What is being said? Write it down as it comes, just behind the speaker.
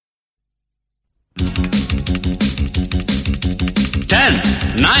10,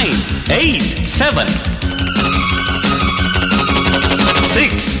 9, 8, 7,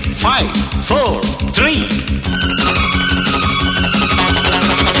 6, 5, 4, 3,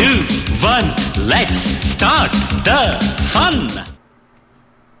 2, 1. Let's start the fun.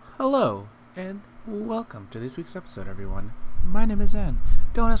 Hello, and welcome to this week's episode, everyone. My name is Ann.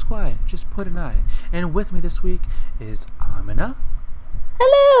 Don't ask why, just put an I. And with me this week is Amina.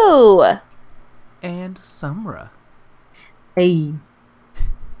 Hello. And Samra. Hey.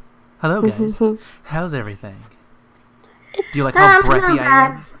 Hello, guys. How's everything? Do you like how breathy I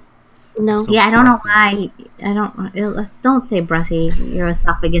am? No. So I don't know breathy. why. Don't say breathy. Your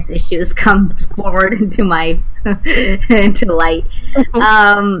esophagus issues come forward into my into light.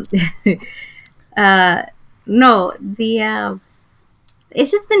 No. It's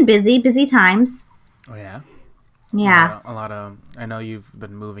just been busy times. Oh yeah. Yeah. A lot of. I know you've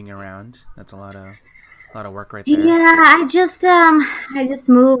been moving around. That's a lot of work right there. Yeah. I just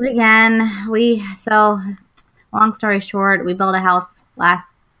moved again. Long story short, we built a house last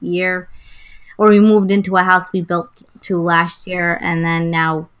year, or we moved into a house we built to last year, and then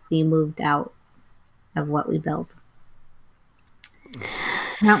now we moved out of what we built.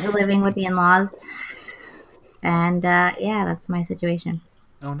 Now we're living with the in-laws, and that's my situation.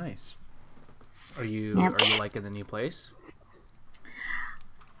 Oh, nice. Are you liking the new place?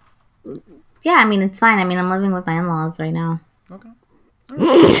 Yeah, I mean, it's fine. I mean, I'm living with my in-laws right now. Okay.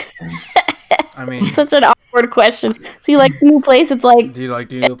 I mean, such an awkward question. So you like the new place? It's like, do you like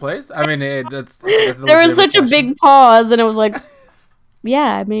the new place? I mean, that's there was such a big pause, and it was like,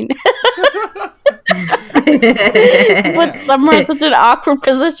 yeah, I mean, but Summer in such an awkward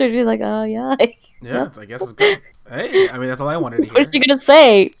position. She's like, oh yeah, yeah. I guess it's good. Hey, I mean, that's all I wanted to hear. What's she gonna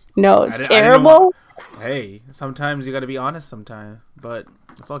say? No, it's I terrible. Hey, sometimes you got to be honest. Sometimes, but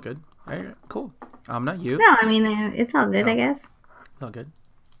it's all good. All right, cool. Not you. No, I mean, it's all good, I guess. It's all good.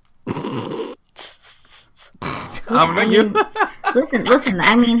 Not you. Listen.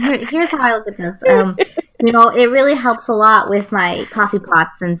 I mean, here's how I look at this. It really helps a lot with my coffee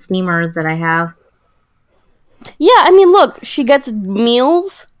pots and steamers that I have. Yeah, I mean, look, she gets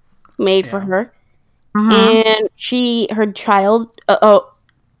meals made for her, and her child.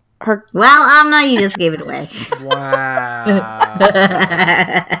 Her. Well, you just gave it away. Wow.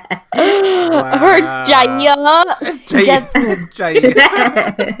 Her Jaya.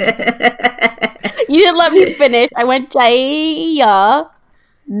 You didn't let me finish. I went Jaya.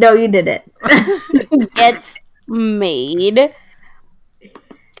 No, you didn't. Gets made,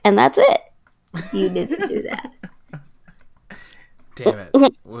 and that's it. You didn't do that. Damn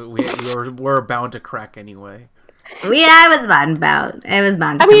it. We're bound to crack anyway. Yeah, I was bound. It was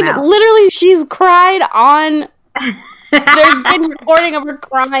bound to come out. Literally, she's cried on... There's been recording of her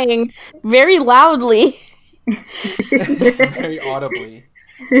crying very loudly. Very audibly.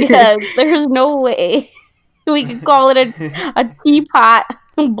 Yeah, there's no way we could call it a teapot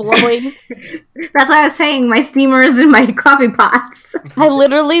blowing. That's why I was saying my steamers and my coffee pots. I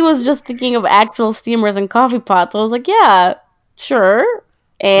literally was just thinking of actual steamers and coffee pots. I was like, yeah, sure.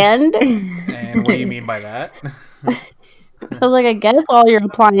 And what do you mean by that? I was like, I guess all your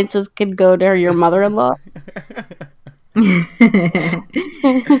appliances could go to your mother-in-law. Well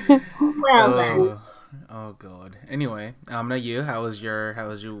then. Oh god. Anyway, not you. How was your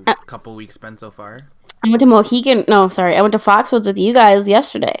couple weeks spent so far? I went to Mohegan. No, sorry. I went to Foxwoods with you guys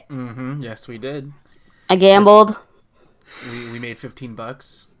yesterday. Mm-hmm. Yes, we did. I gambled. We made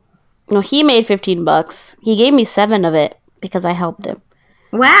 $15. No, he made $15. He gave me 7 of it because I helped him.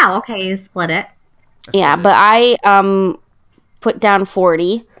 Wow. Okay, you split it. But I put down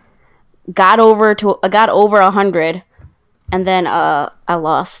 40. I got over 100, and then I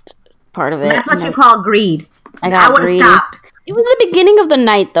lost part of it. That's what you call greed. I would have stopped. It was the beginning of the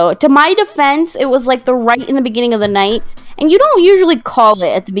night, though. To my defense, it was like right in the beginning of the night, and you don't usually call it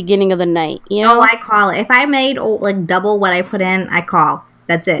at the beginning of the night, you know? Oh, I call it. If I made double what I put in, I call.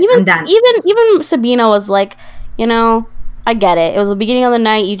 That's it. I'm done. Even Sabina was like, I get it. It was the beginning of the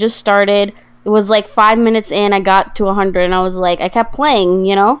night. You just started. It was like 5 minutes in. I got to 100, and I was like, I kept playing.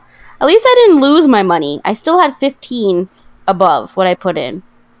 At least I didn't lose my money. I still had 15 above what I put in.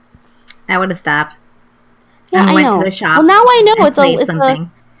 I would have stopped. Yeah, I know. To the shop. Well, now I know and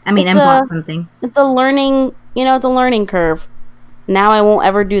bought something. It's a learning. It's a learning curve. Now I won't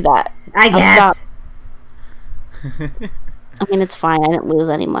ever do that. I guess. I'll stop. I mean, it's fine. I didn't lose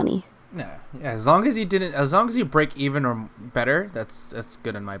any money. No. Yeah, as long as you break even or better, that's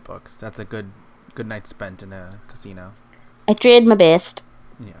good in my books. That's a good night spent in a casino. I tried my best.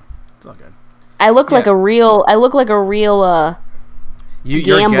 Yeah, it's all good. I look like a real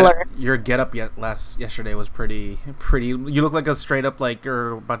Gambler. Your get up yesterday was pretty. You look like a straight up like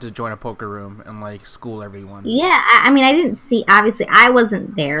you're about to join a poker room and like school everyone. Yeah, I mean, I didn't see. Obviously, I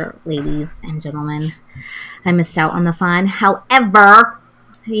wasn't there, ladies and gentlemen. I missed out on the fun. However,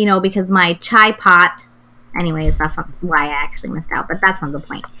 because my chai pot. Anyways, that's not why I actually missed out. But that's not the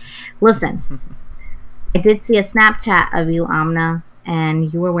point. Listen, I did see a Snapchat of you, Amna,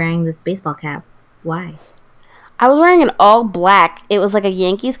 and you were wearing this baseball cap. Why? I was wearing an all black. It was like a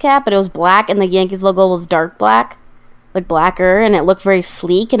Yankees cap, but it was black, and the Yankees logo was dark black, like blacker, and it looked very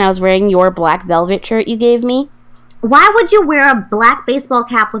sleek. And I was wearing your black velvet shirt you gave me. Why would you wear a black baseball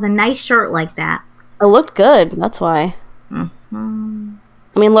cap with a nice shirt like that? It looked good. That's why. Mm-hmm.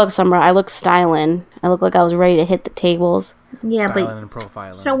 I mean, look, Summer, I look styling. I look like I was ready to hit the tables. Yeah, Styling but and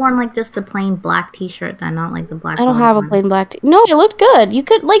profiling. should have worn like just a plain black T-shirt, then not like the black. I don't have a plain black No, it looked good. You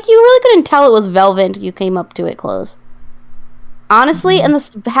really couldn't tell it was velvet until you came up to it close. Honestly, and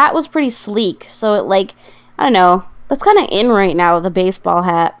the hat was pretty sleek, so it I don't know. That's kind of in right now, the baseball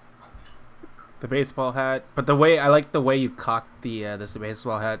hat. The baseball hat, but I like the way you cocked this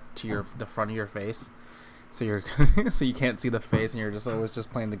baseball hat to the front of your face, so you're so you can't see the face, and you're just always just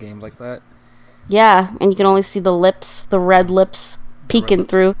playing the game like that. Yeah, and you can only see the lips, the red lips, peeking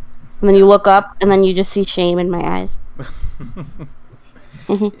through. And then you look up, and then you just see shame in my eyes.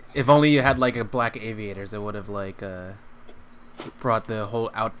 If only you had like a black aviators, it would have brought the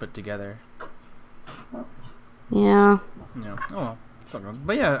whole outfit together. Yeah. Yeah. Oh well.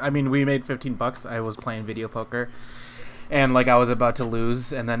 But yeah, I mean, we made $15. I was playing video poker, and I was about to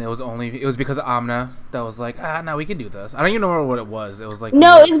lose, and then it was because of Amna that was like, no, we can do this. I don't even know what it was. It was like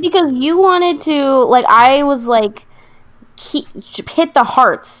no, it's because you wanted to I was hit the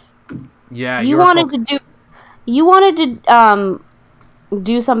hearts. Yeah, you wanted to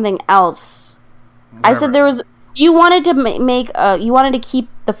do something else. Whatever. I said you wanted to you wanted to keep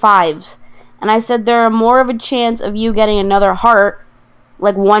the fives, and I said there are more of a chance of you getting another heart,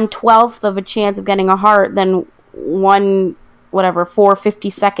 like 1/12 of a chance of getting a heart than 450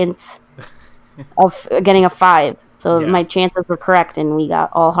 seconds of getting a 5. So Yeah. my chances were correct, and we got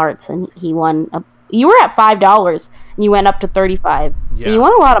all hearts, and he won. You were at $5, and you went up to 35. Yeah. So you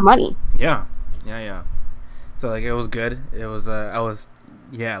won a lot of money. Yeah. So it was good. It was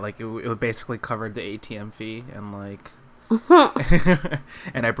it basically covered the ATM fee and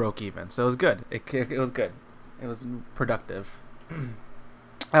and I broke even. So it was good. It was good. It was productive.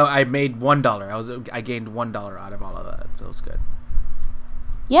 I made $1. I gained $1 out of all of that, so it was good.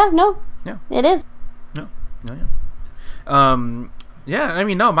 Yeah, no. Yeah. It is. No. Yeah, I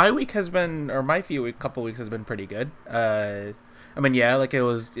mean, no, my week has been, or my couple weeks has been pretty good. I mean, yeah,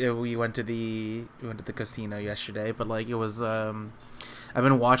 we went to the casino yesterday, but it was, I've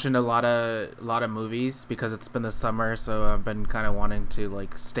been watching a lot of movies because it's been the summer, so I've been kind of wanting to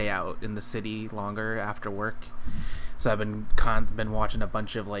stay out in the city longer after work. So I've been watching a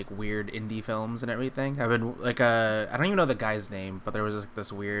bunch of weird indie films and everything. I've been I don't even know the guy's name, but there was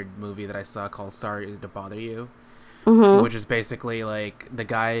this weird movie that I saw called Sorry to Bother You. Mm-hmm. Which is basically the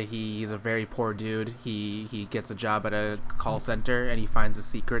guy, he's a very poor dude. He gets a job at a call center, and he finds a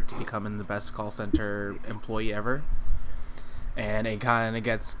secret to becoming the best call center employee ever. And it kind of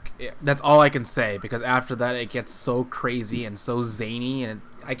that's all I can say, because after that it gets so crazy and so zany, and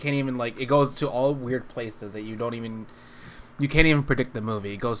I can't even it goes to all weird places that you can't even predict the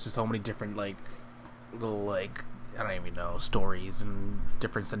movie. It goes to so many different little I don't even know, stories and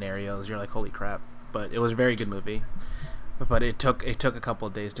different scenarios. You're holy crap. But it was a very good movie. But it took a couple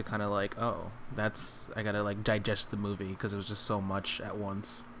of days to kind of I gotta digest the movie because it was just so much at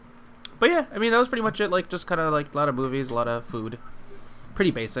once. But yeah, I mean, that was pretty much it. Just kind of a lot of movies, a lot of food.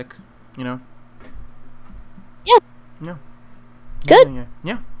 Pretty basic, Yeah. Yeah. Good.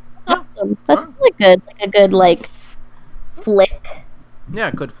 Yeah. Awesome. That's good. A good flick. Yeah,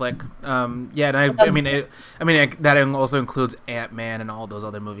 good flick. Yeah, and I mean, that also includes Ant-Man and all those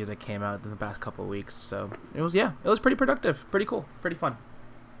other movies that came out in the past couple of weeks. So it was pretty productive, pretty cool, pretty fun.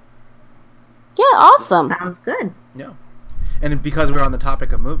 Yeah, awesome. Sounds good. Yeah, and because we're on the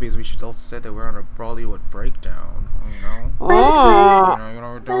topic of movies, we should also say that we're on a Bollywood breakdown. Oh.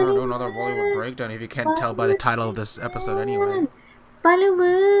 We're doing another Bollywood breakdown. If you can't tell by the title of this episode, anyway.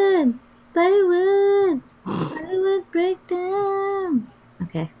 Bollywood breakdown.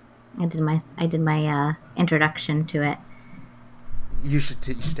 Okay, I did my introduction to it. You should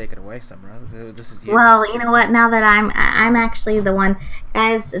take it away, Summer. This is you. Well, you know what? Now that I'm actually the one,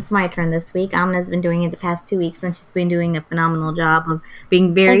 guys. It's my turn this week. Amna's been doing it the past 2 weeks, and she's been doing a phenomenal job of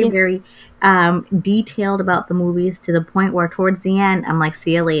being very, very detailed about the movies, to the point where towards the end, I'm like,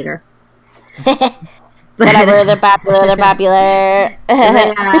 "See you later." Whatever, they're popular. They're popular.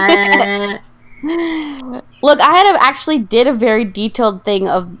 Look, I actually did a very detailed thing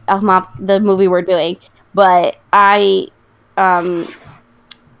of the movie we're doing, but I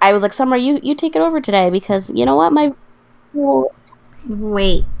was like, Summer, you take it over today because you know what, my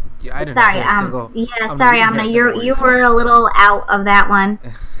Wait. Yeah, I didn't Sorry, have a single- sorry, Amna, you were a little out of that one.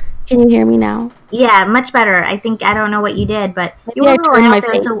 Can you hear me now? Yeah, much better. I don't know what you did, but you Maybe were a I little turned my out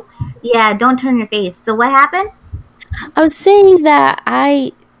there. face. So yeah, don't turn your face. So what happened? I was saying that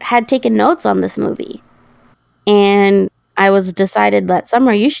I had taken notes on this movie, and I was decided that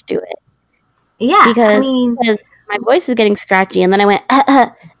Summer, you should do it Yeah, because my voice is getting scratchy, and then I went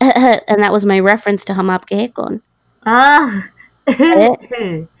and that was my reference to Hamap Kehekon.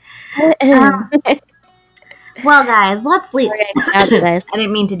 Well, guys, let's leave. Guys. I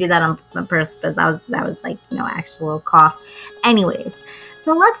didn't mean to do that on purpose. That was like actual cough. Anyways,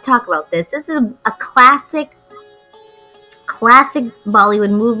 so let's talk about this. This is a classic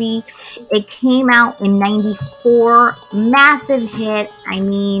Bollywood movie. It came out in '94. Massive hit. I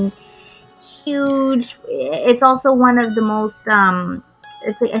mean, huge. It's also one of the most. I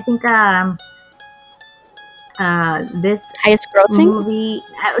think this Highest grossing movie.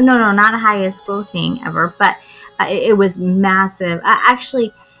 No, not highest grossing ever, but it was massive.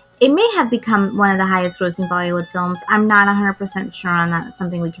 Actually, it may have become one of the highest grossing Bollywood films. I'm not 100% sure on that. It's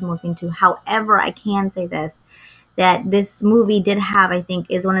something we can look into. However, I can say this, that this movie did have, I think,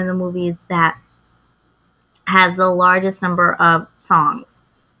 is one of the movies that has the largest number of songs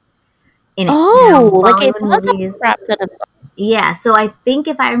in it. Like it Bollywood does have movies. a crap ton of songs. Yeah, so I think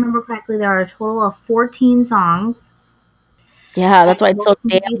if I remember correctly, there are a total of 14 songs. Yeah, that's why it's so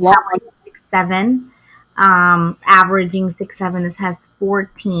damn Movies long. have like 6-7, averaging 6-7. This has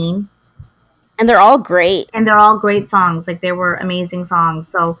 14, And they're all great. and they're all great songs. Like they were amazing songs.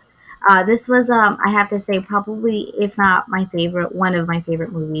 So this was, I have to say, probably if not my favorite, one of my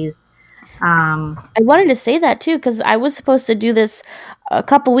favorite movies. I wanted to say that too because I was supposed to do this a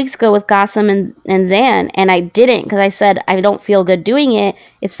couple weeks ago with Gossam and Zan, and I didn't because I said I don't feel good doing it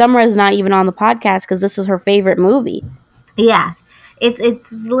if Summer is not even on the podcast because this is her favorite movie. Yeah,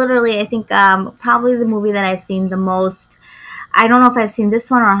 it's literally, I think, probably the movie that I've seen the most. I don't know if I've seen this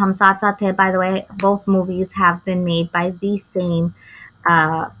one or Hum Saath Saath Hai. By the way, both movies have been made by the same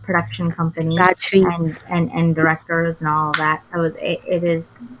production company and directors and all of that. So it is,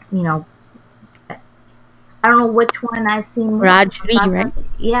 I don't know which one I've seen. Rajshri, right?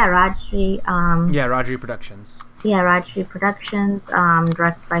 Yeah, Rajshri. Yeah, Rajshri Productions. Yeah, Rajshri Productions.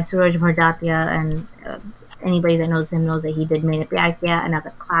 Directed by Suraj Bhardatia, and anybody that knows him knows that he did Maine Pyar Kiya,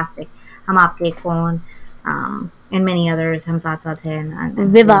 another classic. Hum Aapke Kaun, and many others. Hum Saath Saath Hai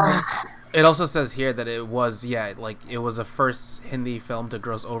and Viva. It also says here that it was a first Hindi film to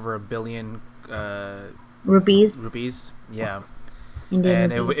gross over 1 billion Rupees. Yeah.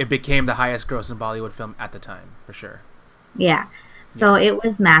 Indian And rupees. it became the highest grossing Bollywood film at the time, for sure. Yeah. So it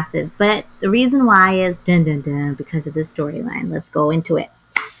was massive. But the reason why is because of the storyline. Let's go into it.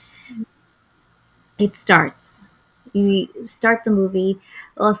 It starts. You start the movie.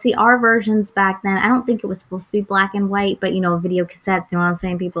 Well, see, our versions back then, I don't think it was supposed to be black and white, but video cassettes, you know what I'm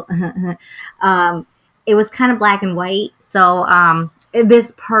saying, people? It was kind of black and white. So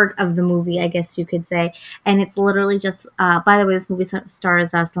this part of the movie, I guess you could say. And it's literally just, by the way, this movie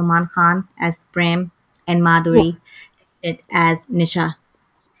stars Salman Khan as Prem and Madhuri as Nisha.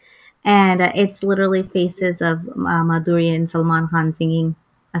 And it's literally faces of Madhuri and Salman Khan singing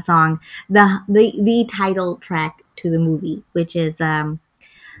a song. The title track to the movie, which is Hum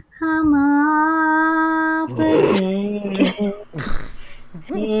Aapke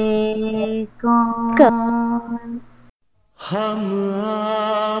Hai Kaun. हम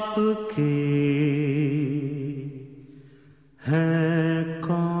आपके हैं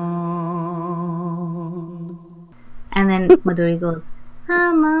कौन. And then Madhuri goes,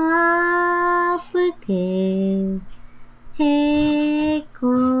 Hum aapke hai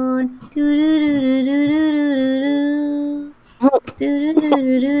kaun.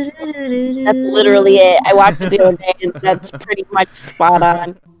 That's literally it. I watched it the other day, and that's pretty much spot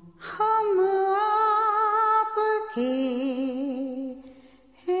on. हम आपके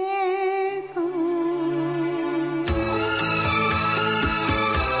हैं कौन.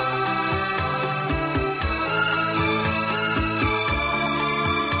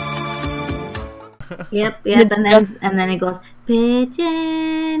 Yep, and then it goes,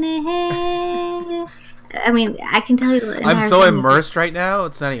 Pigeon hai. I mean, I can tell you. The I'm entire so song. immersed right now,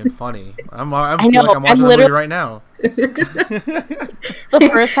 it's not even funny. I know, feel like I'm watching I'm the movie literally- right now. It's the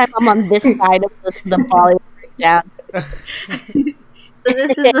first time I'm on this side of the Bollywood breakdown.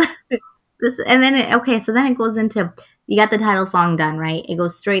 And then okay, so then it goes into, you got the title song done, right? It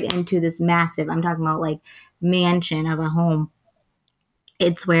goes straight into this massive, I'm talking about like mansion of a home.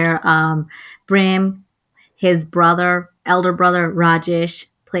 It's where Brim, his brother, elder brother Rajesh,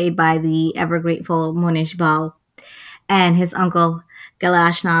 played by the ever grateful Monish Bal, and his uncle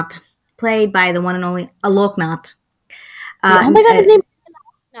Galashnath, played by the one and only Aloknath. Oh my god, his name is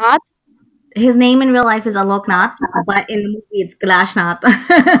not. His name in real life is Aloknath, but in the movie it's Galashnath.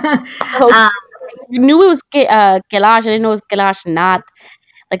 Oh, I knew it was Kailash. I didn't know it was Kailash Nath,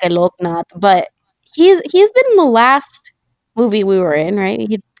 like a Loknath. But he's been in the last movie we were in, right?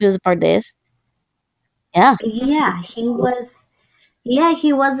 He was a part of this. Yeah. Yeah, he was. Yeah,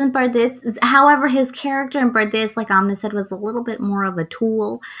 he was in Bardes. However, his character in Bardes, like Amna said, was a little bit more of a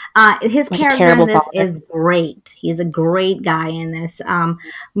tool. His Like a character in terrible this father. is great. He's a great guy in this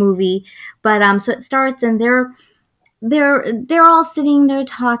movie. But so it starts, and they're all sitting there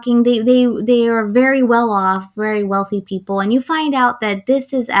talking. They are very well off, very wealthy people, and you find out that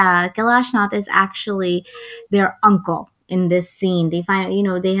this is Galashnath is actually their uncle in this scene. They find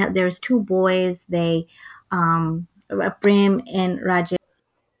out, they have there's two boys. They Prem and Raj.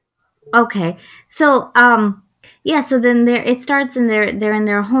 Okay. So yeah, so then there it starts, and they're in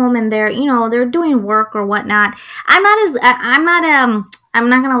their home, and they're doing work or whatnot. I'm not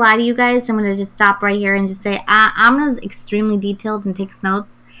gonna lie to you guys. I'm gonna just stop right here and just say I'm not extremely detailed and takes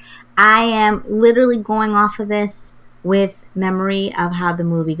notes. I am literally going off of this with memory of how the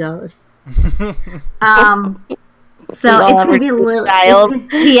movie goes. Um We so all it's have gonna our be a different little, styles.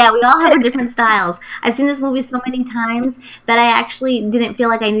 yeah. We all have our different styles. I've seen this movie so many times that I actually didn't feel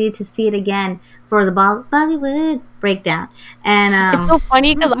like I needed to see it again for the Bollywood breakdown. And It's so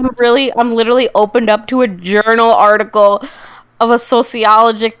funny because I'm literally opened up to a journal article of a oh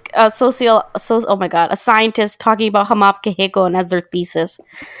my god, a scientist talking about Hum Aapke Hai Kaun as their thesis.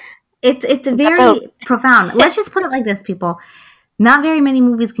 it's That's how. very profound. Let's just put it like this, people. Not very many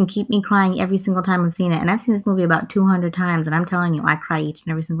movies can keep me crying every single time I've seen it, and I've seen this movie about 200 times, and I'm telling you, I cry each and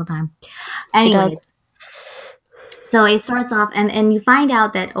every single time. She does. Anyways, so it starts off, and you find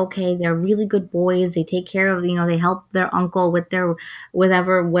out that okay, they're really good boys. They take care of, they help their uncle with their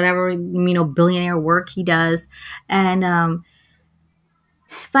whatever billionaire work he does, and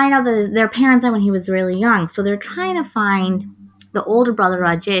find out that their parents died when he was really young. So they're trying to find the older brother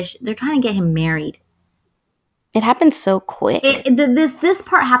Rajesh. They're trying to get him married. It happened so quick. This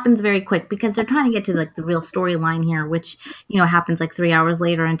part happens very quick because they're trying to get to like the real storyline here, which happens like 3 hours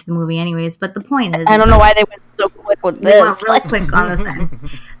later into the movie, anyways. But the point is, I don't know why they went so quick with they went this. really quick on this end.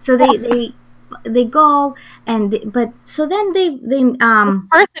 So they go, but so then they Person comes,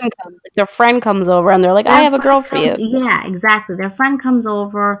 like their friend comes over, and they're like, "I have a girl for you." Yeah, exactly. Their friend comes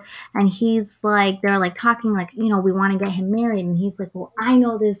over, and they're like talking, like, we want to get him married, and he's like, well, I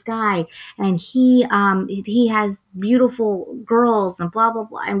know this guy, and he has beautiful girls, and blah blah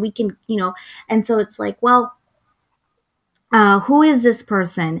blah, and we can, and so it's like, well, who is this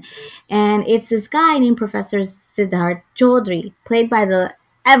person? And it's this guy named Professor Siddharth Chaudhry, played by the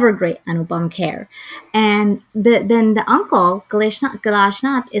ever great Anupam Kher. And then the uncle,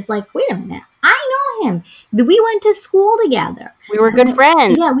 Galashnath, is like, wait a minute, I know him. We went to school together. We were good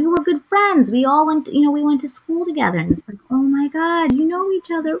friends. Yeah, we were good friends. We all went, we went to school together. And it's like, oh my God, you know each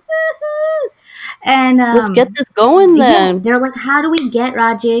other. Woohoo! And Let's get this going yeah, then. they're like, how do we get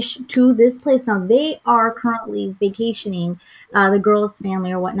Rajesh to this place? Now they are currently vacationing, the girl's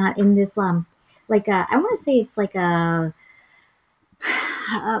family or whatnot, in this like I want to say it's like a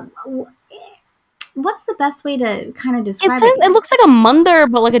uh, what's the best way to kind of describe it? It looks like a mandir,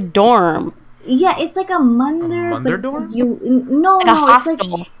 but like a dorm, Yeah, it's like a mandir, mandir but dorm? no, like a it's like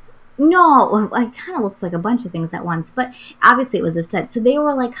hostel. no, it kind of looks like a bunch of things at once, but obviously it was a set. So they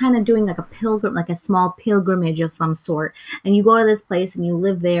were like kind of doing like like a small pilgrimage of some sort, and you go to this place and you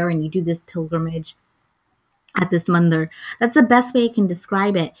live there and you do this pilgrimage at this mandir. That's the best way I can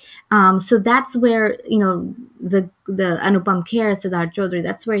describe it. So that's where the Anupam Kher, Siddharth Chaudhry,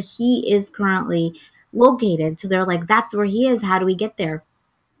 that's where he is currently located. So they're like, that's where he is. How do we get there?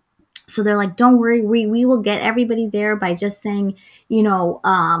 So they're like, don't worry, we will get everybody there by just saying,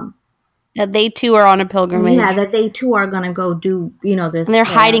 That they too are on a pilgrimage, yeah, that they too are gonna go do, this. and they're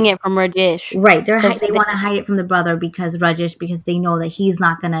hiding it from Rajesh. Right, they 'Cause want to hide it from the brother because Rajesh, because they know that he's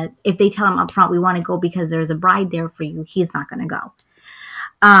not gonna. If they tell him up front, we want to go because there's a bride there for you, he's not gonna go.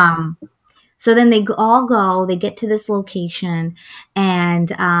 So then they all go. They get to this location, and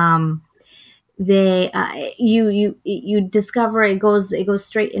they you discover it goes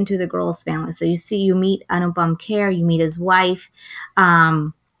straight into the girl's family. So you meet Anupam Kher, you meet his wife,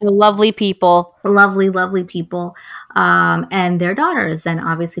 They're lovely people. lovely, lovely people, and their daughters. Then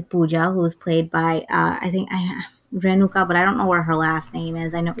obviously Pooja, who's played by I think Renuka, but I don't know what her last name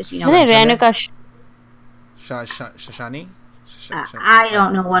is. I know she Isn't it knows. Renuka Shashani? I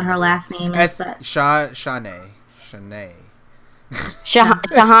don't know what her last name is, but Shanae.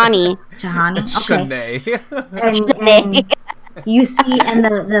 Shahani? Chahani. Okay. Shanae. And you see, and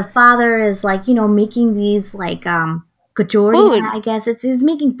the father is like, making these like kachori, Food. I guess he's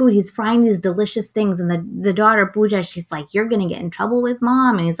making food. He's frying these delicious things, and the daughter Pooja, she's like, "You're gonna get in trouble with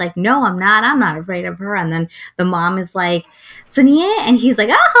mom," and he's like, "No, I'm not. I'm not afraid of her." And then the mom is like, "Suniye," and he's like,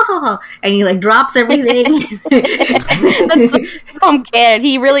 "Oh," and he like drops everything. That's I'm scared.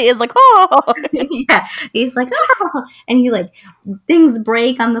 He really is like, oh. Yeah, he's like, "Oh," and he like things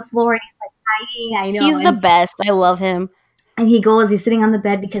break on the floor. And he's like hiding. I know. He's the best. I love him. And he's sitting on the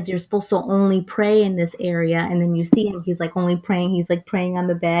bed because you're supposed to only pray in this area. And then you see him, he's like only praying. He's like praying on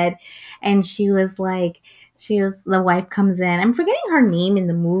the bed. And the wife comes in. I'm forgetting her name in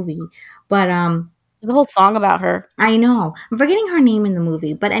the movie, but, There's a whole song about her. I know. I'm forgetting her name in the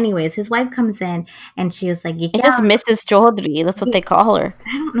movie. But anyways, his wife comes in and she was like, It's just Mrs. Chaudhry. That's what they call her.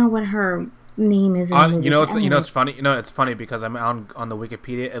 I don't know what her name is in the movie. It's funny. It's funny because I'm on the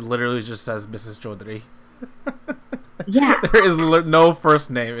Wikipedia. It literally just says Mrs. Chaudhry. Yeah. There is no first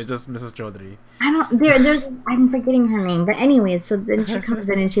name. It's just Mrs. Chaudhry. I'm forgetting her name, but anyways, so then she comes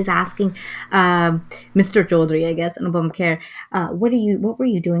in and she's asking Mr. Chaudhry, I guess, Anupam Kher, what were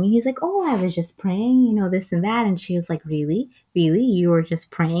you doing? And he's like, "Oh, I was just praying, this and that." And she was like, "Really? Really? You were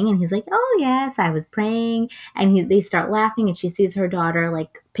just praying?" And he's like, "Oh, yes, I was praying." And they start laughing, and she sees her daughter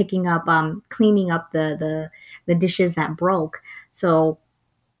like picking up, cleaning up the dishes that broke. So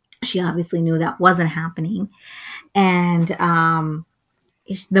she obviously knew that wasn't happening. And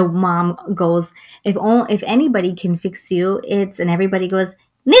the mom goes, if anybody can fix you, and everybody goes,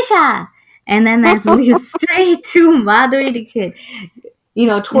 "Nisha," and then that leads straight to Madhuri Dixit,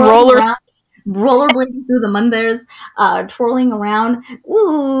 twirling around, rollerblading through the mandars, twirling around,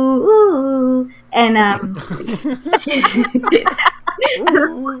 ooh, and that's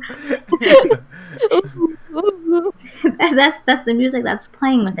the music that's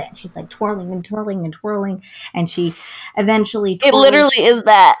playing with it. And she's like twirling and twirling and twirling, and she eventually It literally is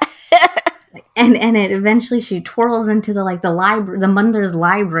that. and it eventually she twirls into the library, the Munder's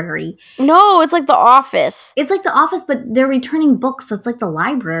library. No, it's like The Office. It's like The Office, but they're returning books, so it's like the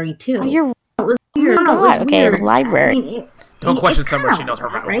library too. Oh, you're weird. Oh my God. Okay, the library. I mean, Don't question it's Summer. kinda She knows her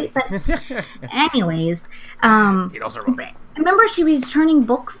like that, right? But anyways, He knows her right. remember she was returning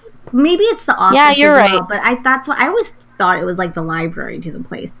books. Maybe it's The Office. Yeah, you're as well, right. but that's what I always thought it was, like the library to the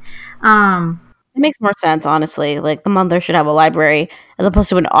place. It makes more sense, honestly. Like, the mother should have a library as opposed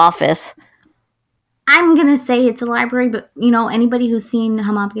to an office. I'm gonna say it's a library, but anybody who's seen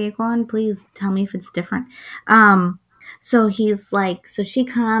Hum Aapke Kaun, please tell me if it's different. So she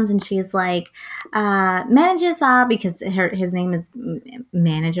comes and she's like, "Manager Saab," because his name is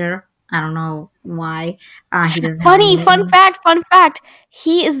Manager. I don't know why. He doesn't. Funny, fun fact.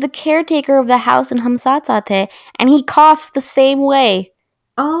 He is the caretaker of the house in Hum Saath Saath Hai, and he coughs the same way.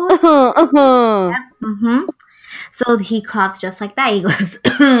 Oh. Mm-hmm. So he coughs just like that. He goes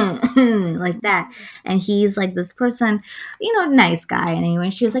like that, and he's like this person, nice guy. And anyway,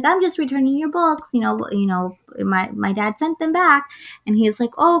 she was like, "I'm just returning your books. My dad sent them back," and he's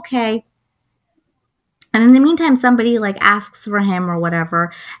like, "Oh, okay." And in the meantime, somebody asks for him or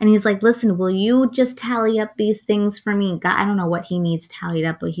whatever, and he's like, "Listen, will you just tally up these things for me?" God, I don't know what he needs tallied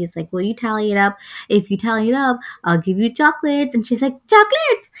up, but he's like, "Will you tally it up? If you tally it up, I'll give you chocolates." And she's like,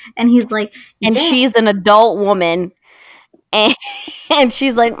 "Chocolates!" And he's like, And "Yeah." she's an adult woman. And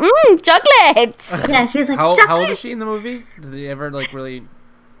she's like, chocolates. Yeah, she's like, How "Chocolates!" old is she in the movie? Did they ever really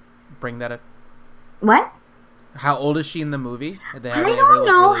bring that up? What? How old is she in the movie? I don't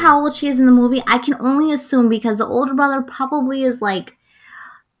know how old she is in the movie. I can only assume because the older brother probably is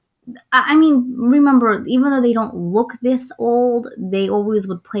I mean, remember, even though they don't look this old, they always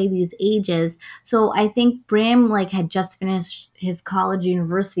would play these ages. So I think Bram had just finished his college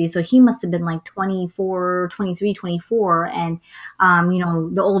university, so he must have been 24, 23, 24, and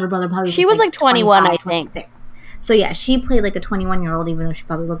the older brother probably She was 21, 25, I think. 26. So yeah, she played a 21-year-old, even though she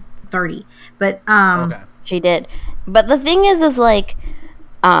probably looked 30. But Okay. She did. But the thing is I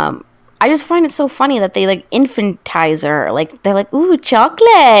just find it so funny that they infantize her. They're like, "Ooh,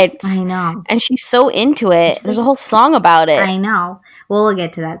 chocolates." I know. And she's so into it. There's a whole song about it. I know. We'll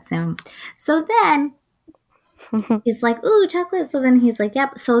get to that soon. So then he's like, "Ooh, chocolate." So then he's like,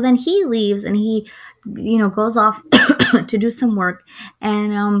 "Yep." So then he leaves and he, goes off to do some work.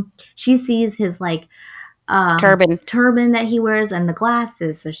 And she sees his turban that he wears and the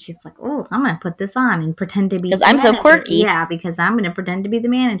glasses. So she's like, "Oh, I'm gonna put this on and pretend to be 'Cause the I'm so manager." quirky. Yeah, because I'm gonna pretend to be the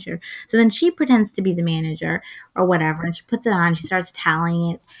manager. So then she pretends to be the manager or whatever, and she puts it on. She starts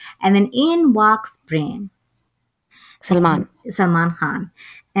tallying it, and then in walks Brain. Salman. Salman Khan.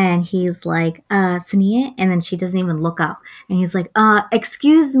 And he's like, Suniya, and then she doesn't even look up. And he's like,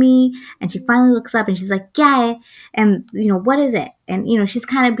 excuse me. And she finally looks up and she's like, yeah. And, what is it? And, she's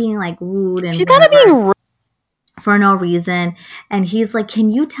kind of being like rude and She's kind of whatever, being rude. for no reason. And he's like,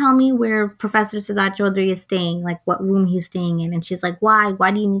 can you tell me where Professor Siddharth Chaudhary is staying? Like what room he's staying in? And she's like, why? Why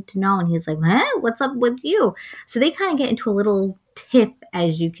do you need to know? And he's like, huh? What's up with you? So they kind of get into a little tiff,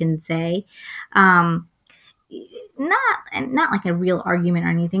 as you can say. Not like a real argument or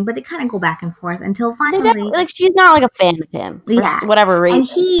anything, but they kind of go back and forth until They finally, definitely, like, she's not like a fan of him for Yeah. whatever reason. and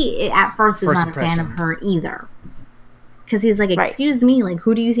he at first is First not a fan of impressions. her either, because he's like, Right. excuse me, like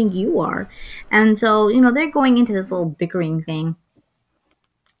who do you think you are? And so they're going into this little bickering thing.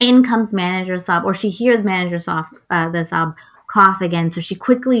 In comes Manager Saab, or she hears Manager Saab, the Saab cough again, so she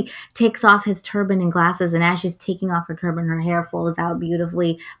quickly takes off his turban and glasses, and as she's taking off her turban, her hair flows out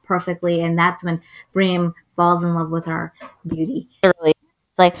beautifully, perfectly, and that's when Brahim falls in love with her beauty. Literally.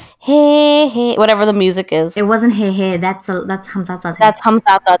 It's like, hey, hey, whatever the music is. It wasn't hey, that's Hamzat Sateh. That's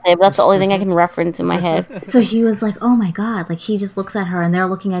Hamsatate. That's the only thing I can reference in my head. So he was like, oh my god, like he just looks at her and they're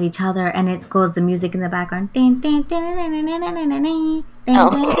looking at each other, and it goes the music in the background. And so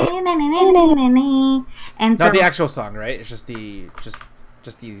Not the actual song, right? It's just the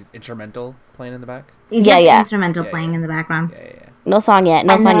instrumental playing in the back. just Yeah. instrumental playing in the background. Yeah. No song yet.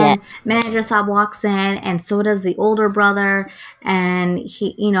 No And song then yet. Manager Saab walks in, and so does the older brother, and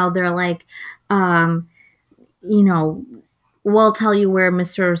he, they're like, we'll tell you where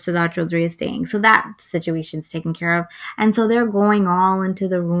Mr. Siddharth Chaudhary is staying. So that situation's taken care of. And so they're going all into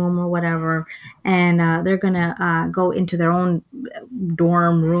the room or whatever, and they're going to go into their own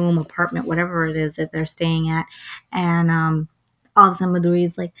dorm room, apartment, whatever it is that they're staying at. And all of a sudden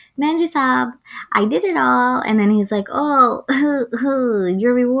Madhuri's like, Manager Saab, I did it all. And then he's like, oh,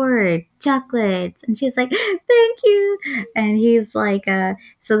 your reward, chocolates. And she's like, thank you. And he's like,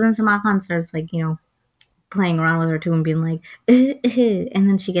 so then Salman Khan starts like, playing around with her too and being like, and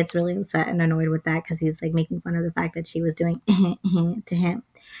then she gets really upset and annoyed with that because he's like making fun of the fact that she was doing to him.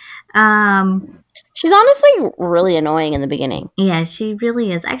 She's honestly really annoying in the beginning. Yeah, she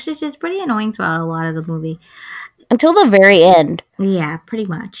really is. Actually, she's pretty annoying throughout a lot of the movie. Until the very end. Yeah, pretty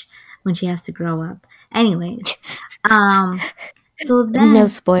much when she has to grow up. Anyways, so then No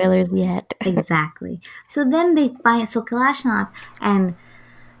spoilers yet. exactly. So then they find Kalashnikov and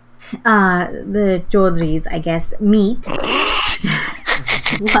the Chaudhurys, I guess, meet. What?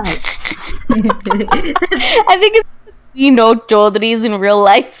 I think it's Chaudhurys in real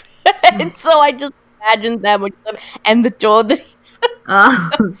life. And so I just imagined them and the Chaudhurys. Oh.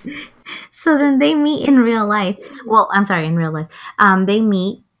 So then they meet in real life. Well, I'm sorry, in real life. They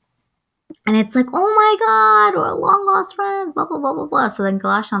meet, and it's like, oh my god, we're long lost friends, blah, blah, blah, blah, blah. So then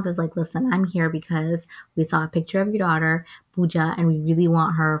Kalashnikov is like, listen, I'm here because we saw a picture of your daughter, Pooja, and we really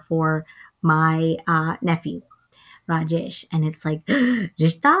want her for my nephew, Rajesh. And it's like,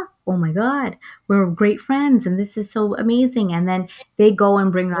 Rishta? Oh my god, we're great friends, and this is so amazing. And then they go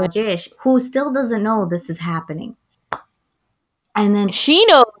and bring Rajesh, who still doesn't know this is happening. And then She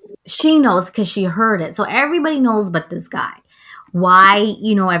knows. she knows because she heard it. So everybody knows but this guy. Why,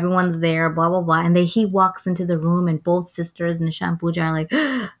 everyone's there, blah, blah, blah. And he walks into the room, and both sisters, Nisha and Pooja, are like,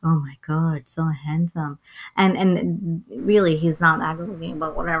 oh my god, so handsome. And really, he's not that good looking,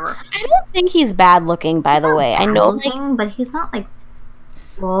 but whatever. I don't think he's bad looking, by the way. I know, like, Looking, but he's not like,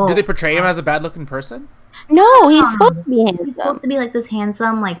 whoa. Do they portray him as a bad-looking person? no, he's supposed to be He's handsome. supposed to be like this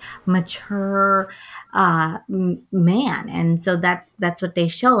handsome, like mature man, and so that's what they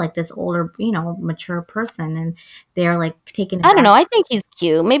show, like this older, mature person, and they're like taking. I don't know. I think he's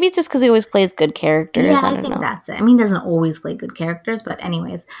cute. Maybe it's just because he always plays good characters. Yeah, I I don't think know. that's it. I mean, he doesn't always play good characters, but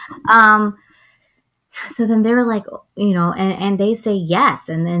anyways. So then they're like, and they say yes,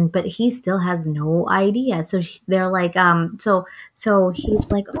 and then, but he still has no idea. So they're like, so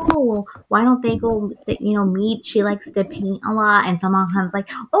he's like, oh, well, why don't they go, meet? She likes to paint a lot, and Salman Khan's like,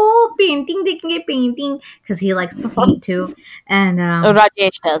 oh, painting, they can get painting, because he likes to paint too, and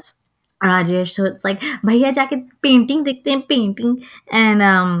Rajesh does. Rajesh. So it's like, भैया जाके painting देखते हैं, painting,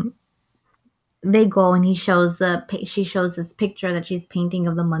 and they go, and she shows this picture that she's painting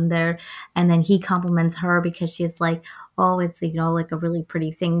of the mandir, and then he compliments her because she's like, oh, it's like a really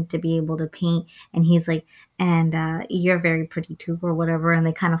pretty thing to be able to paint, and he's like, and you're very pretty too, or whatever, and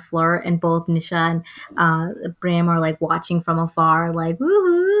they kind of flirt, and both Nisha and Brahm are like watching from afar, like,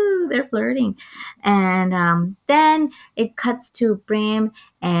 woohoo, they're flirting. And then it cuts to Prem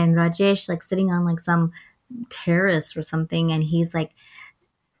and Rajesh like sitting on like some terrace or something, and he's like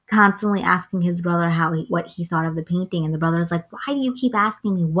constantly asking his brother what he thought of the painting, and the brother's like, why do you keep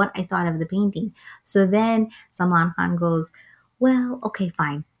asking me what I thought of the painting? So then Salman Khan goes, well, okay,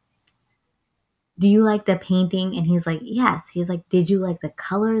 fine, do you like the painting? And he's like, yes. He's like, did you like the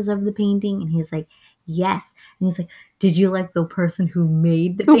colors of the painting? And he's like, yes. And he's like, did you like the person who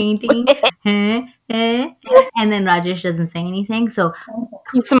made the painting? Huh? Huh? And then Rajesh doesn't say anything. So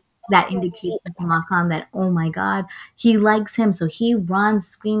that indicates to Salman Khan that, oh my God, he likes him. So he runs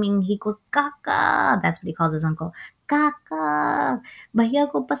screaming. He goes, Kaka. That's what he calls his uncle. Kaka. Bhaiya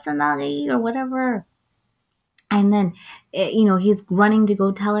ko pasand aa gayi, or whatever. And then, he's running to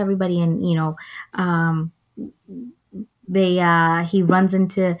go tell everybody. And, um, he runs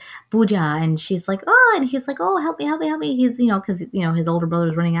into Pooja, and she's like, oh, and he's like, oh, help me, help me, help me. He's, because, his older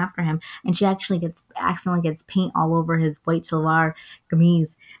brother's accidentally after him, and she actually accidentally gets paint all over his white shalwar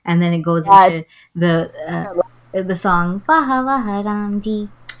kameez. And then it goes into the song, Vaha Vaha Ramji,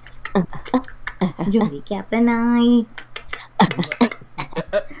 Jodi kya banai,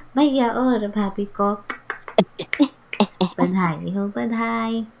 Bhaiya aur bhabhi ko badhai ho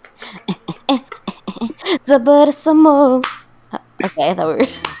badhai. Zabar Samo. Okay, I thought we were.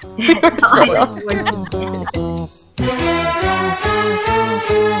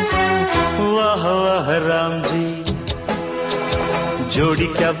 वाह वाह राम जी जोड़ी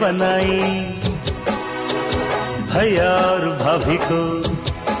क्या बनाई भैया और भाभी को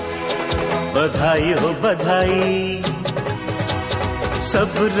बधाई हो बधाई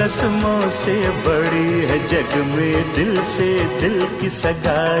सब रस्मों से बड़ी है जग में दिल से दिल की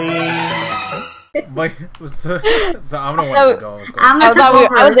सगाई. But so I'm the one to go. I'm I the thought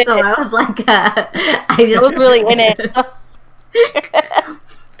we- I was in so it. I was like, I I just was really in it.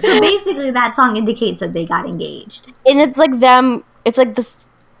 So basically, that song indicates that they got engaged. And it's like them. It's like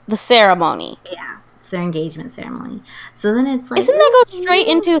the ceremony. Yeah, it's their engagement ceremony. So then it's like, Isn't that go straight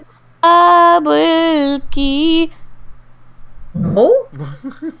into Abul Ki? no?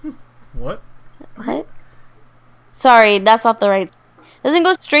 What? What? Sorry, that's not the right. Doesn't it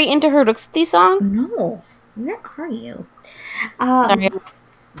go straight into her Ruxti song? No, where are you? Sorry.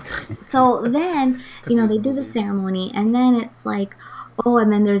 So then, they do the ceremony, and then it's like, oh,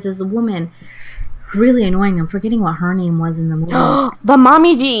 and then there's this woman, really annoying. I'm forgetting what her name was in the movie. The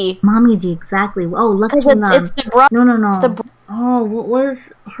Mommy G. Mommy G, exactly. Oh, Because Lakshman. it's the bro. No. It's the Oh, what was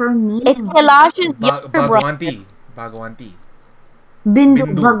her name? It's Kailash's younger brother. Bhagwanti. Bindu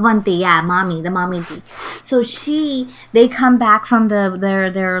Bindu. Bhagwanti, yeah, the mommy G. So they come back from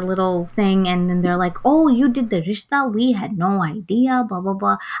their little thing, and then they're like, oh, you did the rishta, we had no idea, blah blah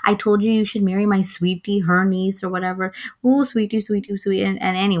blah. I told you should marry my sweetie, her niece or whatever. Ooh, sweetie, and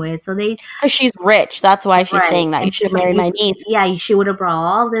anyway, so they Because she's rich. That's why she's right, saying that. You and should she's like, marry my niece. Yeah, she would have brought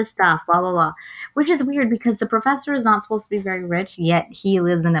all this stuff, blah blah blah, which is weird because the professor is not supposed to be very rich, yet he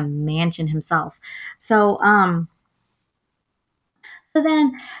lives in a mansion himself. So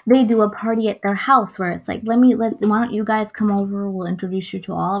then they do a party at their house where it's like, why don't you guys come over? We'll introduce you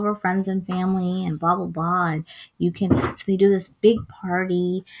to all of our friends and family and blah, blah, blah. And so they do this big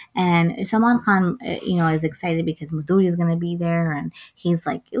party, and Salman Khan, is excited because Madhuri is going to be there. And he's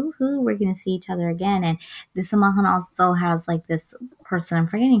like, ooh, we're going to see each other again. And this Salman Khan also has like this person, I'm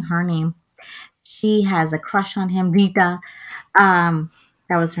forgetting her name. She has a crush on him, Rita. That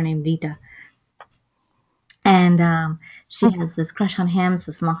was her name, Rita. And she has this crush on him,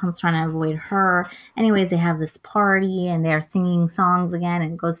 so Salman Khan's trying to avoid her. Anyways, they have this party, and they're singing songs again,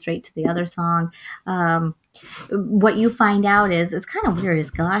 and it goes straight to the other song. What you find out is, it's kind of weird, is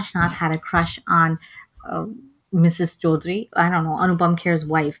Galashnath had a crush on Mrs. Chaudhry. I don't know, Anupam Kher's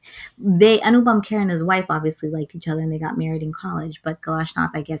wife. Anupam Kher and his wife obviously liked each other, and they got married in college, but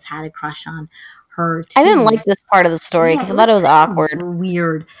Galashnath, I guess, had a crush on her too. I didn't like this part of the story because I thought it was kind of awkward.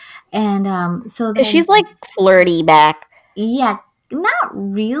 weird. And so Because she's like flirty back. yeah, not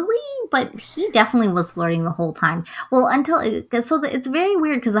really, but he definitely was flirting the whole time. Well, it's very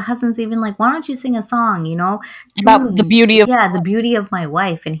weird because the husband's even like, why don't you sing a song, About the beauty of the beauty of my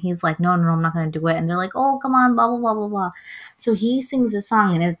wife. And he's like, no, I'm not going to do it. And they're like, oh, come on, blah, blah, blah, blah, blah. So he sings a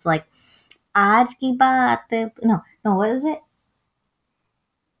song, and it's like, Aaj ki baat, no, what is it?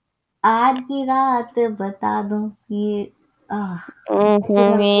 Aaj ki raat bata dun ye, it's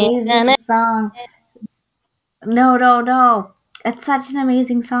an amazing song. No. It's such an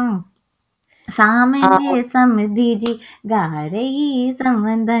amazing song. Samne samdiji ga rahi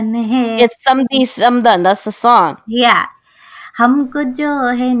samdan hai. It's Samdi Samdan. That's the song. Yeah. हमको जो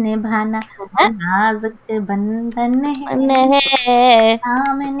है निभाना वो नाजुक बंधन है है.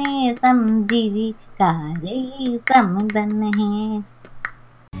 सामने समझी जी का यही समदन है.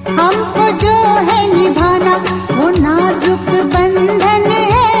 हमको जो है निभाना वो नाजुक बंधन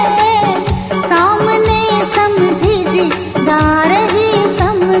है सामने समधी जी गा रही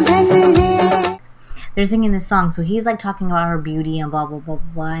समधन है. They're singing this song, so he's like talking about her beauty and blah blah blah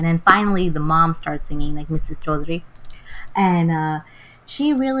blah, and then finally the mom starts singing, like Mrs. Chaudhry, and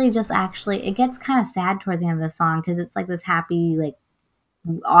she really just actually it gets kind of sad towards the end of the song because it's like this happy like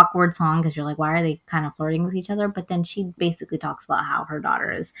awkward song because you're like, why are they kind of flirting with each other? But then she basically talks about how her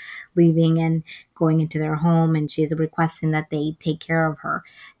daughter is leaving and going into their home, and she's requesting that they take care of her.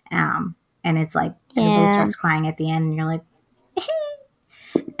 And it's like everybody Yeah. starts crying at the end, and you're like,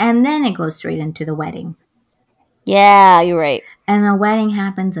 and then it goes straight into the wedding. Yeah, you're right. And the wedding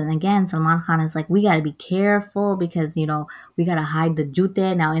happens, and again, Salman Khan is like, we got to be careful because, you know, we got to hide the jute.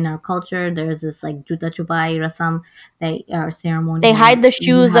 Now, in our culture, there's this like juta chupai rasam, ceremony. They hide the You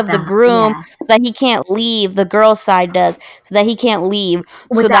shoes have of the to- groom yeah, so that he can't leave. The girl's side does, so that he can't leave,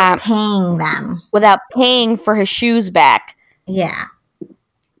 so without that paying them. without paying for his shoes back. Yeah.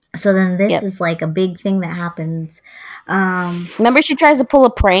 So then this Yep. is like a big thing that happens. Remember, she tries to pull a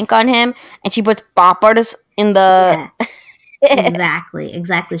prank on him, and she puts pop artists in the. Yeah.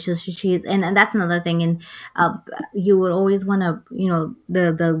 Exactly. She's and that's another thing. And you would always want to, you know,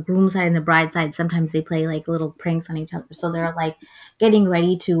 the groom side and the bride side. Sometimes they play like little pranks on each other. So they're like getting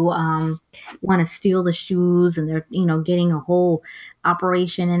ready to want to steal the shoes, and they're, you know, getting a whole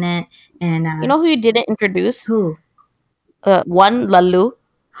operation in it. And You know who you didn't introduce? who? One, Lalu.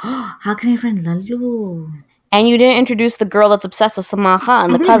 How can I friend Lalu? And you didn't introduce the girl that's obsessed with Salman Khan,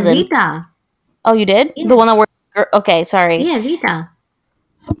 I the did, cousin. Rita. Oh, you did? Yeah. The one that works. Okay, sorry. Yeah, Rita.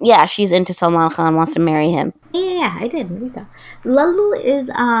 Yeah, she's into Salman Khan, wants to marry him. Yeah, I did. Rita. Lalu is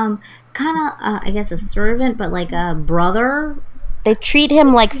kind of I guess a servant, but like a brother. They treat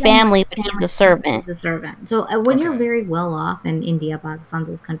him like family, but he's a servant. He's a servant. So when you're Okay. very well off in India, Pakistan,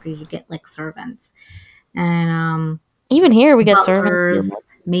 those countries, you get like servants, and Even here, we get butlers, servants.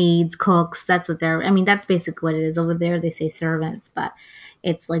 maids, cooks. That's what they're. I mean, that's basically what it is over there. They say servants, but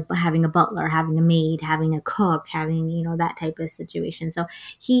it's like having a butler, having a maid, having a cook, having, you know, that type of situation. So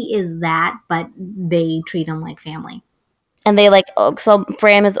he is that, but they treat him like family. And they like, oh, so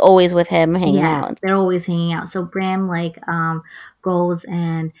Bram is always with him hanging Yeah, out. they're always hanging out. So Bram like goes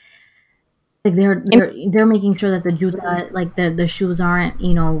and like they're making sure that the juta, like the shoes aren't,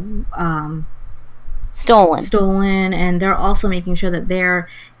 you know, Stolen. stolen, and they're also making sure that they're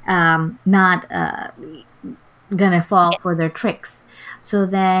not gonna fall for their tricks. So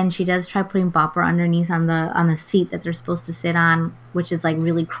then she does try putting Bopper underneath on the seat that they're supposed to sit on, which is like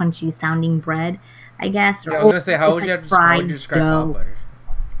really crunchy sounding bread, I guess. Yeah, I was gonna say, how it's would you like have to, how would you fried describe dough. pop butter?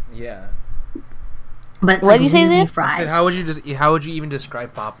 Yeah. But it's What'd like you say, really Zan? I fried. said, how would you even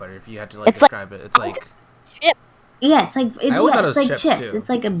describe pop butter if you had to like It's like- describe it? It's like Chips. Yeah, it's like I always thought it it's was like chips, chips. too. It's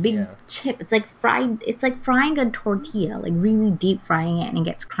like a big Yeah. chip. It's like fried. It's like frying a tortilla, like really deep frying it, and it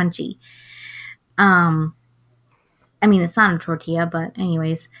gets crunchy. I mean, it's not a tortilla, but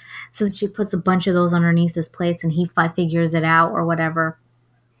anyways. So she puts a bunch of those underneath this place, and he figures it out or whatever.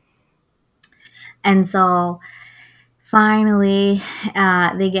 And so finally,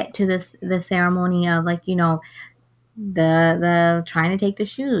 they get to the ceremony of, like, you know, the trying to take the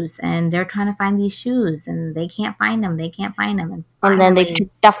shoes, and they're trying to find these shoes, and they can't find them. And then they finally-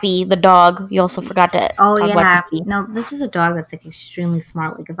 took Duffy, the dog. You also forgot to Oh talk yeah, about Duffy. no, this is a dog that's like extremely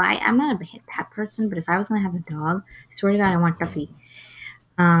smart. Like I'm not a big pet person, but if I was gonna have a dog, I swear to God, I want Duffy.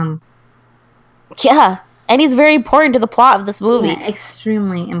 Yeah. And he's very important to the plot of this movie. Yeah,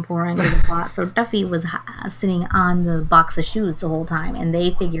 extremely important to the plot. So Duffy was sitting on the box of shoes the whole time, and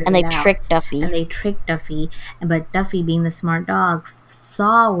they figured And they it out. tricked Duffy. And they tricked Duffy, but Duffy, being the smart dog,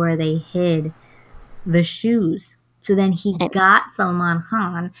 saw where they hid the shoes. So then he got Salman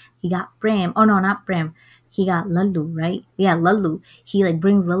Khan. He got Prem. Oh no, not Prem. He got Lalu, right? Yeah, Lalu. He like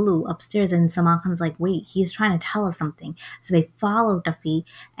brings Lalu upstairs, and Salman Khan's like, wait, he's trying to tell us something. So they follow Duffy,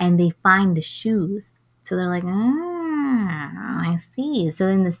 and they find the shoes. So they're like, I see. So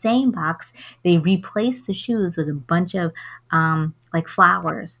in the same box, they replace the shoes with a bunch of like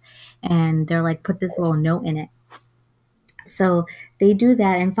flowers, and they're like, put this little note in it. So they do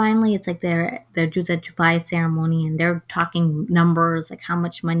that, and finally it's like their Juta Chupai ceremony, and they're talking numbers, like how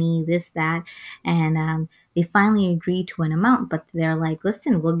much money, this, that, and they finally agree to an amount, but they're like,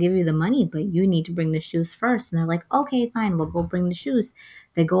 listen, we'll give you the money, but you need to bring the shoes first. And they're like, okay, fine, we'll go bring the shoes.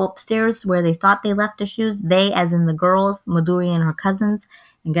 They go upstairs where they thought they left the shoes, they, as in the girls, Madhuri and her cousins,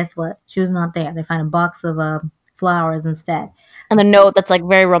 and guess what? Shoes not there. They find a box of flowers instead. And the note that's like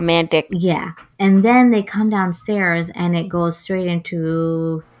very romantic. Yeah. And then they come downstairs and it goes straight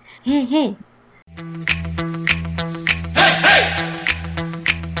into, hey, hey.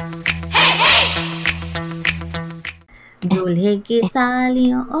 दूल्हे की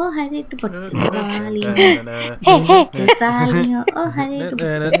सालियों ओ हरे दुपट्टे वालियों दूल्हे की सालियों ओ हरे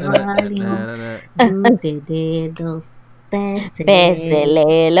दुपट्टे वालियों जूते दे दो पैसे पैसे ले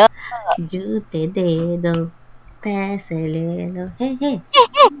ले लो. जूते दे दो पैसे ले लो hey hey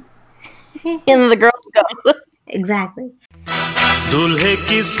And the girls go. exactly. दूल्हे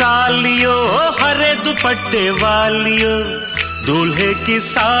की सालियों हरे दुपट्टे वालियों दूल्हे की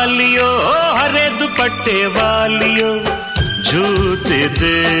सालियों हरे दुपट्टे वालियों जूते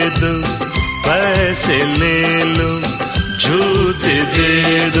दे दो पैसे ले लो जूते दे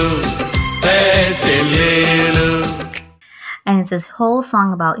दो पैसे ले लो. And it's this whole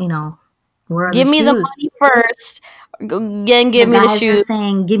song about, you know, where are Give me the shoes? money first. Then give me the guys shoes. are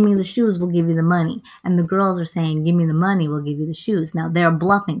saying, give me the shoes, we'll give you the money. And the girls are saying, give me the money, we'll give you the shoes. Now, they're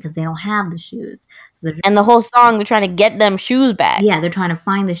bluffing because they don't have the shoes. So they're, And the whole song, they're trying to get them shoes back. yeah, they're trying to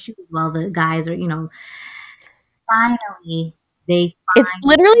find the shoes while the guys are, you know, finally, they find... It's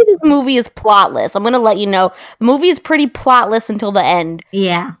literally, this movie is plotless. I'm going to let you know. The movie is pretty plotless until the end.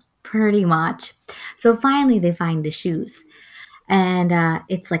 Yeah, pretty much. So finally, they find the shoes. And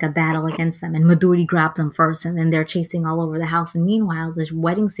it's like a battle against them. And Madhuri grabs them first, and then they're chasing all over the house. And meanwhile, this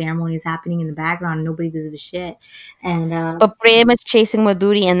wedding ceremony is happening in the background, and nobody gives a shit. And But Prem is chasing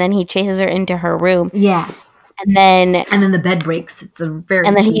Madhuri, and then he chases her into her room. yeah, And then the bed breaks. It's a very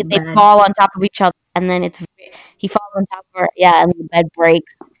they cute bed. fall on top of each other. And then he falls on top of her. Yeah, and the bed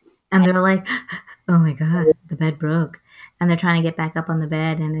breaks. And they're like, oh my God, the bed broke. And they're trying to get back up on the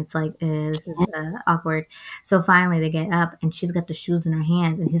bed, and it's like, this is awkward. So finally they get up, and she's got the shoes in her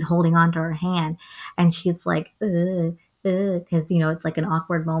hand, and he's holding on to her hand. And she's like, because, you know, it's like an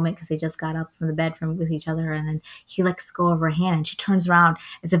awkward moment because they just got up from the bed with each other. And then he lets go of her hand, and she turns around.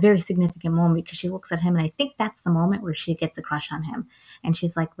 It's a very significant moment because she looks at him, and I think that's the moment where she gets a crush on him. And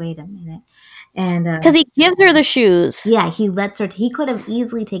she's like, wait a minute. And Because he gives her the shoes. yeah, he lets her, he could have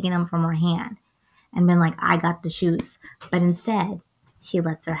easily taken them from her hand and been like, I got the shoes. But instead, he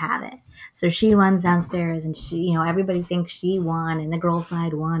lets her have it. So she runs downstairs, and she, you know, everybody thinks she won, and the girl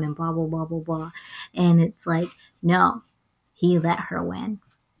side won, and blah, blah, blah, blah, blah. And it's like, no, he let her win.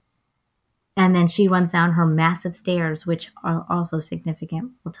 And then she runs down her massive stairs, which are also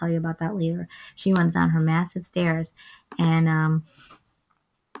significant. We'll tell you about that later. She runs down her massive stairs, and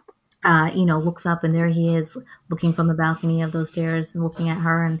you know, looks up, and there he is looking from the balcony of those stairs and looking at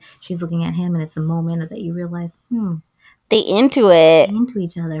her, and she's looking at him, and it's a moment that you realize, They into it. into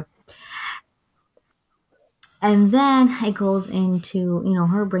each other. And then it goes into, you know,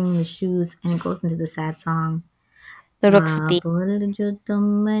 her bringing the shoes, and it goes into the sad song. The Ruxti. बोल जो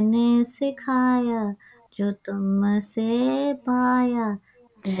तुमने सिखाया जो तुमसे पाया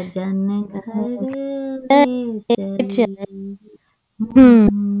सजन घर में चली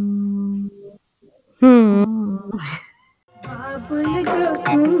बाबुल जो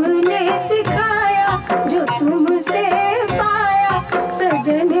तुमने सिखाया जो तुमसे पाया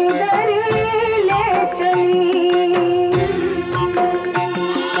सजन घर ले चली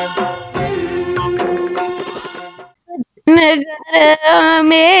नगर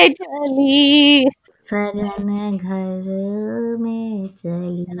में चली. सजन घर में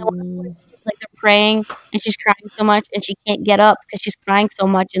चली. Like they're praying, and she's crying so much, and she can't get up because she's crying so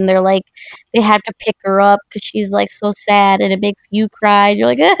much, and they're like, they have to pick her up because she's like so sad, and it makes you cry. And you're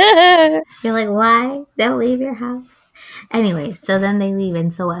like, You're like, why? They'll leave your house. Anyway, so then they leave.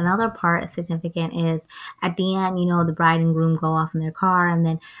 And so another part significant is at the end, you know, the bride and groom go off in their car, and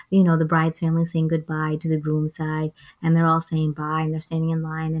then, you know, the bride's family saying goodbye to the groom's side, and they're all saying bye, and they're standing in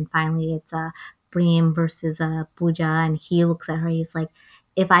line, and finally it's Prem versus Pooja, and he looks at her, he's like,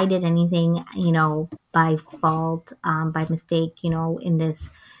 if I did anything, you know, by fault, by mistake, you know, in this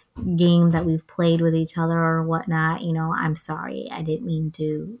game that we've played with each other or whatnot, you know, I'm sorry. I didn't mean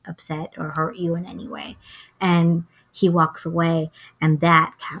to upset or hurt you in any way. And he walks away, and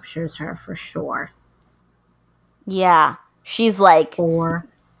that captures her for sure. yeah. She's like, For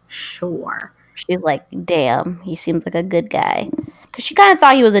sure. she's like, damn, he seems like a good guy. Because she kind of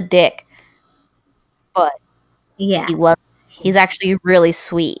thought he was a dick, but Yeah. he was. He's actually really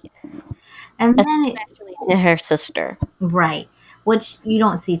sweet, And then especially to her sister. right. Which you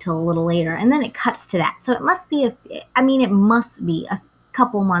don't see till a little later. And then it cuts to that. So it must be it must be a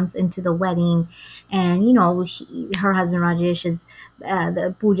couple months into the wedding. And, you know, her husband Rajesh is,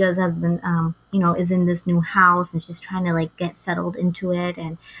 the Pooja's husband, you know, is in this new house, and she's trying to like get settled into it.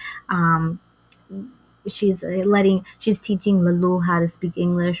 And she's teaching Lalu how to speak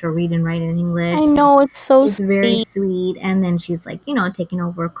English or read and write in English. I know, it's so It's very sweet. sweet. And then she's like, taking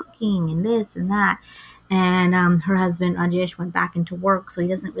over cooking and this and that. And her husband Rajesh went back into work, so he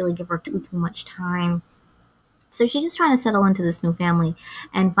doesn't really give her too much time. So she's just trying to settle into this new family.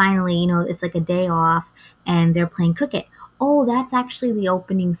 And finally, it's like a day off and they're playing cricket. Oh, that's actually the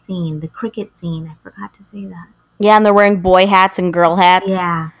opening scene, the cricket scene. I forgot to say that. Yeah, and they're wearing boy hats and girl hats.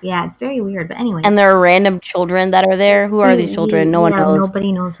 Yeah, it's very weird. But anyway. And there are random children that are there. Who are these children? No one knows.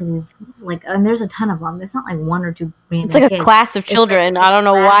 Nobody knows who these, and there's a ton of them. It's not like one or two random It's like kids. a class of children. Like I don't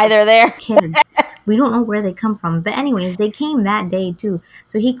know why they're there. Kids. We don't know where they come from. But anyways, they came that day too.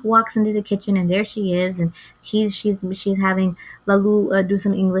 So he walks into the kitchen and there she is, and she's having Lalu do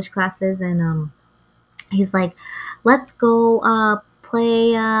some English classes, and he's like, let's go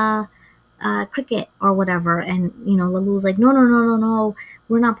play cricket or whatever. And Lalu's like, no,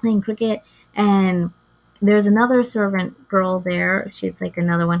 we're not playing cricket. And there's another servant girl there. She's like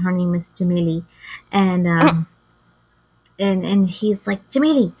another one. Her name is Jamili. And and he's like,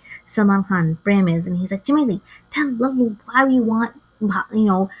 Jamili, Salman Khan, Bram is, and he's like, Jamili, tell Lalu why you want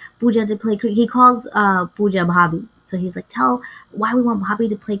Pooja to play cricket. He calls Pooja Bhabhi. So he's like, tell why we want Bhabhi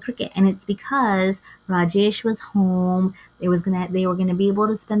to play cricket. And it's because Rajesh was home. They were gonna be able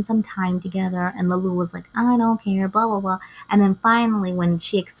to spend some time together. And Lalu was like, I don't care, blah blah blah. And then finally, when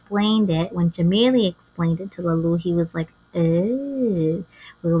Jamili explained it to Lalu, he was like, well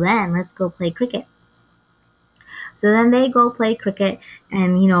then let's go play cricket. So then they go play cricket,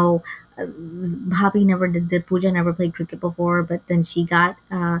 and Bhabhi Pooja never played cricket before, but then she got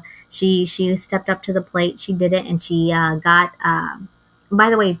she stepped up to the plate. She did it, and she got. By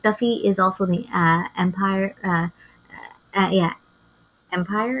the way, Duffy is also the umpire.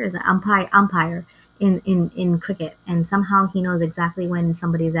 Umpire is an umpire in cricket, and somehow he knows exactly when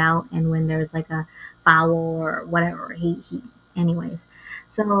somebody's out and when there's like a foul or whatever. He anyways.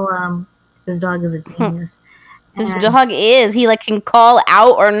 So this dog is a genius. This dog is. He can call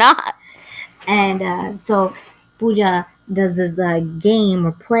out or not. And so Pooja does the game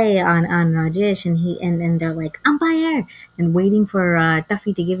or play on Rajesh, and they're like, umpire, and waiting for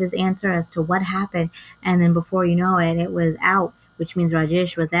Duffy to give his answer as to what happened. And then before you know it, it was out, which means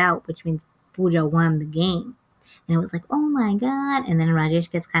Rajesh was out, which means Pooja won the game. And it was like, oh my god. And then Rajesh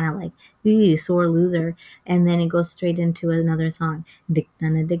gets kind of like, sore loser. And then it goes straight into another song.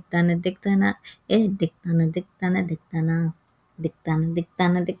 Diktana, diktana, diktana. Diktana, diktana, diktana. Diktana,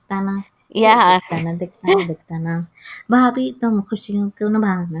 diktana, diktana. Yeah. दिखताना दिखताना दिखताना भाभी तुम खुशियों क्यों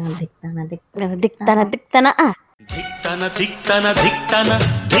निभाना दिखताना Diktana, diktana. धिकताना धिकताना धिकताना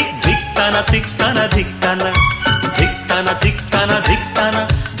धिक धिकताना धिकताना धिकताना धिकताना धिकताना धिकताना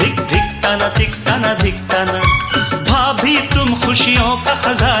धिक धिकताना धिकताना धिकताना भाभी तुम खुशियों का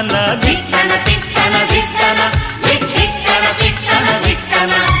खजाना धिकताना धिकताना धिकताना धिक धिकताना धिकताना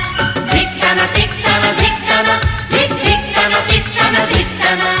धिकताना धिकताना धिकताना धिकताना धिक धिकताना धिकताना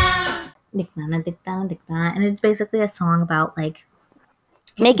धिकताना दिखताना दिखताना दिखताना. And it's basically a song about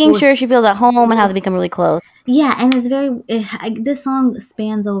Making sure she feels at home and how they become really close. Yeah, and it's this song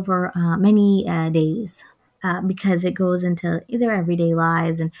spans over many days because it goes into their everyday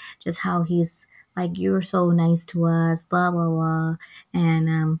lives and just how he's like, you're so nice to us, blah blah blah.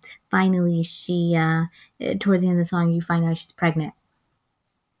 And finally, she towards the end of the song, you find out she's pregnant.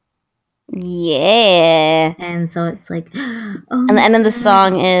 Yeah. And so it's like, oh, and the end of the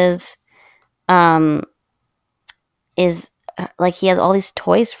song is like he has all these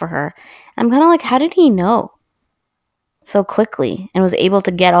toys for her. I'm kind of like, how did he know so quickly and was able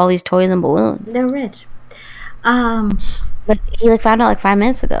to get all these toys and balloons? They're rich. But he found out 5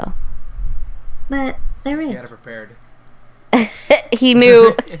 minutes ago. But they're rich. He had it prepared. He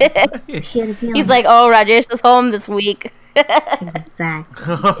knew. She had a feeling. He's like, oh, Rajesh is home this week.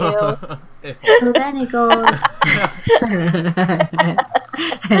 Exactly. Ew. So then it goes.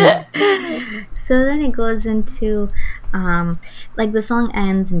 So then it goes into, the song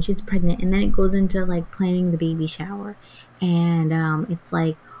ends and she's pregnant, and then it goes into planning the baby shower, and it's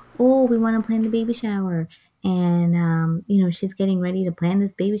like, oh, we want to plan the baby shower, and she's getting ready to plan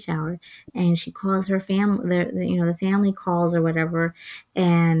this baby shower, and she calls her family, the family calls or whatever,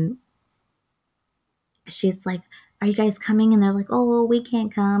 and she's like, are you guys coming? And they're like, oh, we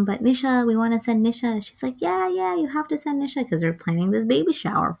can't come, but Nisha, we want to send Nisha. She's like, yeah, you have to send Nisha, because they're planning this baby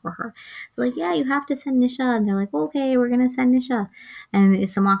shower for her. So yeah, you have to send Nisha. And they're like, okay, we're going to send Nisha. And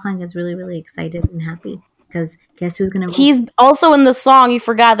Salman Khan gets really, really excited and happy, because Guess who's gonna go? He's also in the song. You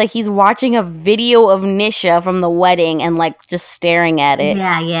forgot that he's watching a video of Nisha from the wedding and like just staring at it.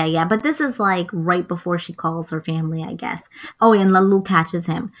 Yeah. But this is like right before she calls her family, I guess. Oh, and Lalu catches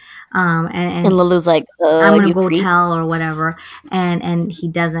him, and And Lulu's like, I'm gonna you go creep. tell or whatever, and he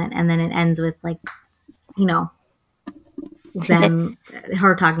doesn't, and then it ends with like, you know,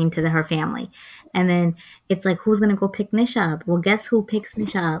 her talking to her family, and then it's like, who's gonna go pick Nisha up? Well, guess who picks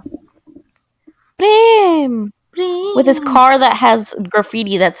Nisha up? Prem! With his Prem. car that has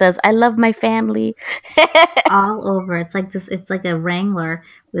graffiti that says, I love my family. All over. It's like this. It's like a Wrangler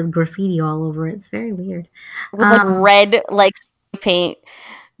with graffiti all over it. It's very weird. With like red like paint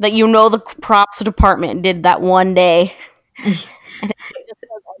that you know the props department did that one day. And it just says,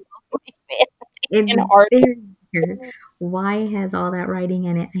 I love my family It's in art. very weird. Why it has all that writing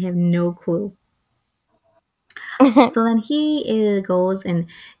in it? I have no clue. So then he goes and,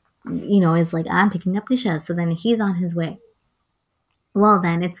 you know, is like, I'm picking up Nisha. So then he's on his way. Well,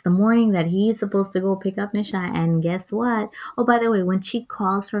 then it's the morning that he's supposed to go pick up Nisha, and guess what? Oh, by the way, when she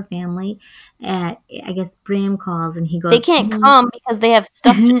calls her family, I guess Prem calls, and he goes, They can't come because they have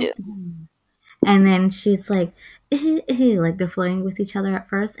stuff to do. And then she's like, like they're flirting with each other at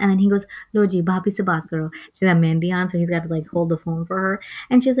first, and then he goes, Loji, bhabhi se baat karo. She's got Mehndi on, so he's got to like hold the phone for her,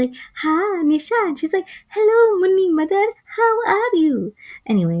 and she's like, hi, Nisha, and she's like, hello, Munni mother, how are you?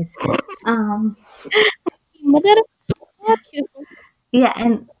 Anyways, Mother, how cute. yeah,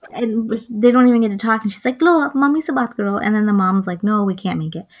 and they don't even get to talk, and she's like, "Lo, mommy se baat karo," and then the mom's like, "No, we can't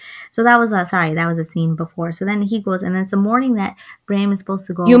make it." So that was a scene before. So then he goes, and then it's the morning that Bram is supposed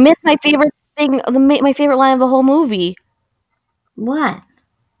to go. You missed my favorite thing, my favorite line of the whole movie. What?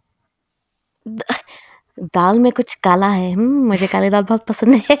 दाल में कुछ काला है मुझे काली दाल बहुत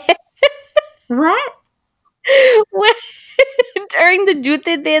पसंद है. What? During the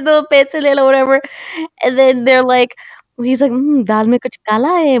jute de do paise le lo whatever, and then they're like, he's like, दाल में कुछ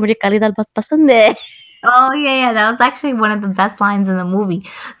काला है मुझे काली दाल बहुत पसंद है. Oh yeah, that was actually one of the best lines in the movie.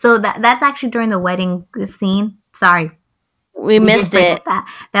 So that's actually during the wedding scene. Sorry, We missed it.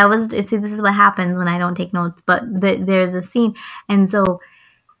 That was, see, this is what happens when I don't take notes. But there's a scene, and so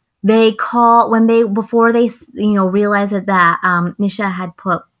they call before they realize that Nisha had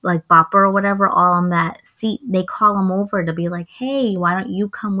put like Bopper or whatever all on that seat. They call him over to be like, hey, why don't you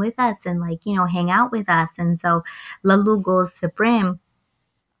come with us and like hang out with us? And so Lalu goes to Prem.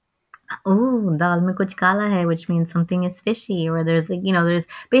 Oh, dal mein kuch kala hai, which means something is fishy, or there's like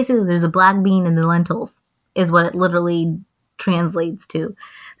there's a black bean in the lentils, is what it literally translates to.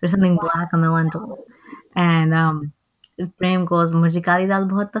 There's something black on the lentils, and Prem goes, "Mujhe kali dal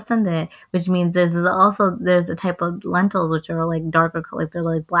bahut pasand hai," which means there's a type of lentils which are like darker, like they're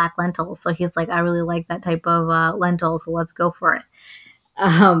like black lentils. So he's like, I really like that type of lentil, so let's go for it.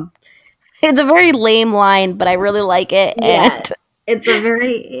 It's a very lame line, but I really like it. Yeah. And It's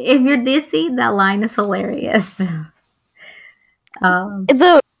if you're Disney, that line is hilarious. it's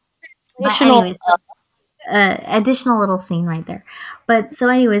a traditional. Additional little scene right there. But so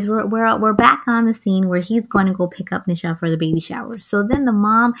anyways, we're back on the scene where he's going to go pick up Nisha for the baby shower. So then the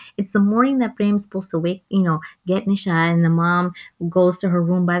mom, it's the morning that Prem's supposed to get Nisha, and the mom goes to her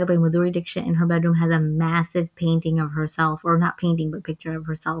room. By the way, Madhuri Dixit in her bedroom has a massive painting of herself, or not painting, but picture of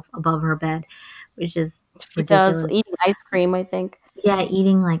herself above her bed, which is She ridiculous. does eating ice cream, I think. Yeah,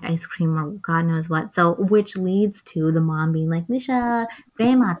 eating like ice cream or God knows what. So, which leads to the mom being like, Nisha,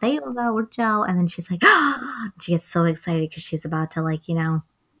 Prem aata hi hoga, uth jao. And then she's like, she gets so excited because she's about to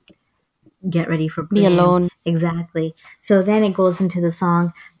get ready for Be Prem. alone. Exactly. So then it goes into the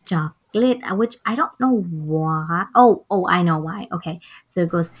song Chocolate, which I don't know why. Oh, I know why. Okay. So it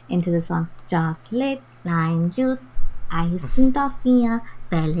goes into the song Chocolate, lime juice, ice cream toffeeyan,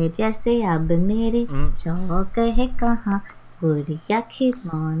 pehle jaise ab mere शौक है कहाँ गुड़िया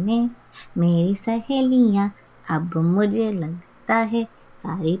खिलौने मेरी सहेलियाँ अब मुझे लगता है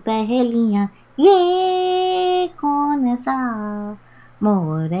सारी पहेलियाँ ये कौन सा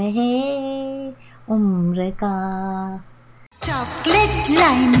मोर है उम्र का चॉकलेट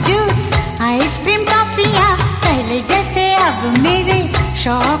लाइम जूस आइसक्रीम टॉफियाँ पहले जैसे अब मेरे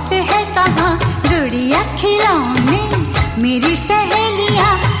शौक है कहाँ गुड़िया खिलौने मेरी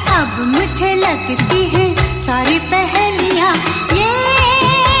सहेलियाँ अब मुझे लगती है सारी पहेलियाँ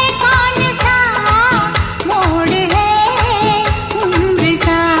ये कौन सा मोड़ है उम्र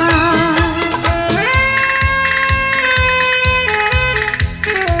का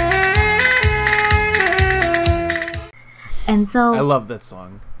And so I love that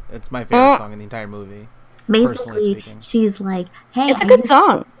song. It's my favorite song in the entire movie. basically speaking. she's like, hey, It's a good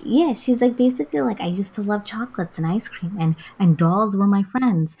song. yeah, she's like basically like, I used to love chocolates and ice cream, and dolls were my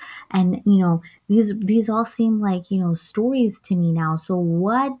friends, and these all seem like stories to me now. So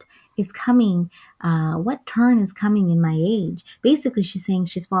what is coming? What turn is coming in my age? Basically, she's saying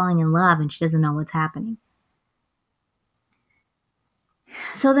she's falling in love and she doesn't know what's happening.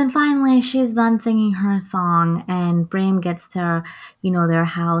 So then finally she's done singing her song, and Bram gets to, their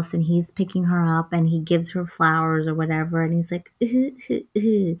house, and he's picking her up and he gives her flowers or whatever, and he's like,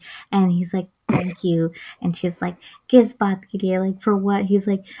 and he's like, thank you. And she's like, किस बात के लिए, like for what? He's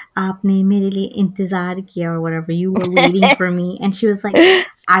like, आपने मेरे लिए इंतजार किया or whatever, you were waiting for me. And she was like,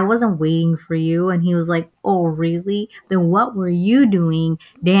 I wasn't waiting for you. And he was like, oh really? Then what were you doing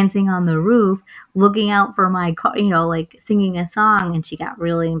dancing on the roof, looking out for my car, like singing a song? And she got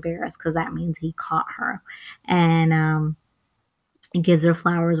really embarrassed because that means he caught her. And he gives her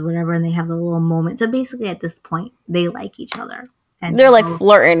flowers, whatever, and they have a little moment. So basically at this point they like each other. And They're like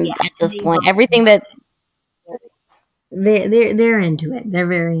flirting at this point. Everything that they're into it. They're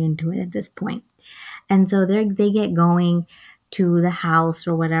very into it at this point. And so they get going to the house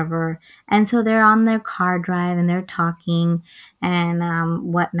or whatever. And so they're on their car drive and they're talking and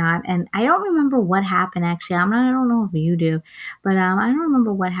whatnot. And I don't remember what happened actually. I don't know if you do, but I don't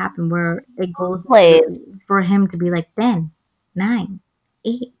remember what happened where it goes for him to be like 10, 9,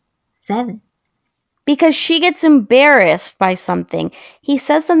 8, 7. Because she gets embarrassed by something. He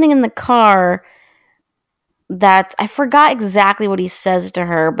says something in the car that I forgot exactly what he says to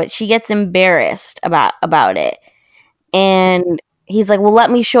her, but she gets embarrassed about it. And he's like, well,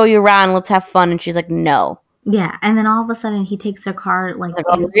 let me show you around. Let's have fun. And she's like, no. Yeah, and then all of a sudden he takes her car like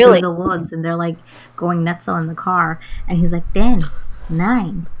into the woods, and they're like going nuts in the car. And he's like, 10,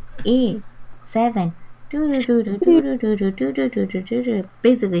 9, 8, 7.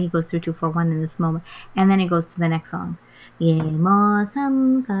 Basically, he goes through 2, 4, 1 in this moment, and then he goes to the next song. ये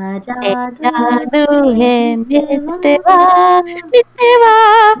मौसम का जादू है मितवा मितवा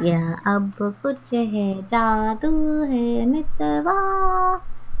या अब कुछ है जादू है मितवा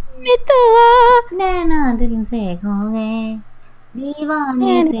मितवा नैना दिल से खो गए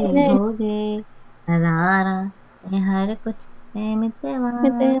दीवाने से हो गए नजारा से हर कुछ है मितवा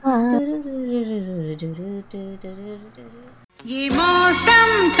ये मौसम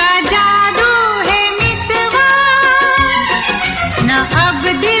का जादू है मितवा न अब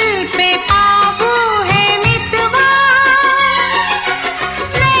दिल पे काबू है मितवा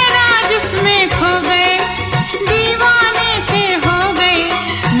नैना जिसमें खो गए दीवाने से हो गए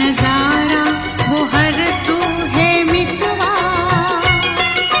नजारा वो हर सू है मितवा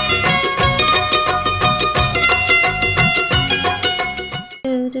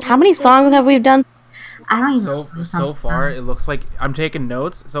How many songs have we done? I don't even so far it looks like I'm taking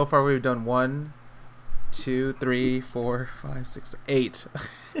notes. So far we've done 1, 2, 3, 4, 5, 6, 8.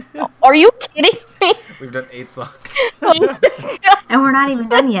 Are you kidding me? We've done 8 songs. And we're not even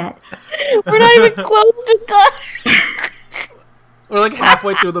done yet. We're not even close to done. We're like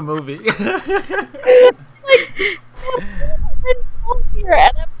halfway through the movie. And I'm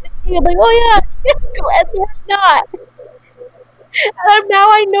thinking, I'm like, oh yeah, and we're not. And now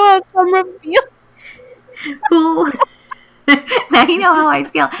I know how Summer feels. Who? Now you know how I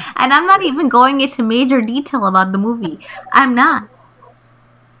feel. And I'm not even going into major detail about the movie. I'm not.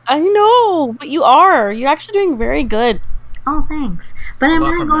 I know, but you are. You're actually doing very good. Oh, thanks. But I'm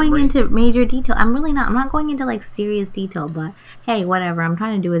not going into major detail. I'm really not. I'm not going into like serious detail. But hey, whatever. I'm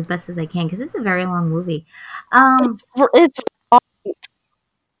trying to do as best as I can because it's a very long movie.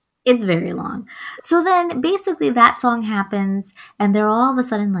 It's very long. So then basically that song happens and they're all of a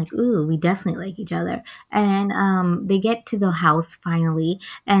sudden like, ooh, we definitely like each other. And they get to the house finally.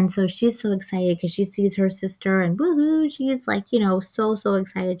 And so she's so excited because she sees her sister and woohoo. She's like, so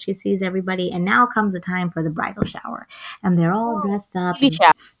excited. She sees everybody. And now comes the time for the bridal shower. And they're all dressed up.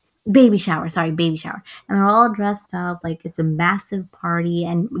 Baby shower. And they're all dressed up like it's a massive party.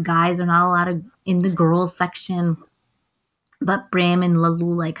 And guys are not allowed in the girls section. But Bram and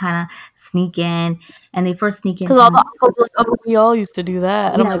Lalu like kind of sneak in, and they first sneak in because all the uncles are like, "Oh, we all used to do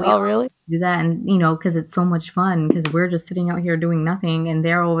that." And I'm like, "Oh, really?" Do that, and because it's so much fun. Because we're just sitting out here doing nothing, and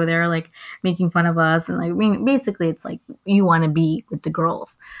they're over there like making fun of us, and like basically, it's like you want to be with the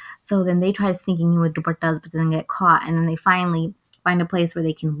girls. So then they try sneaking in with dupattas, but then get caught, and then they finally find a place where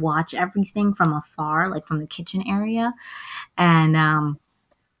they can watch everything from afar, like from the kitchen area, and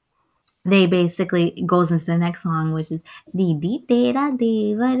they basically goes into the next song, which is Didi Tera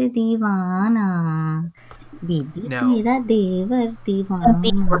Devar Divana. Didi Tera Devar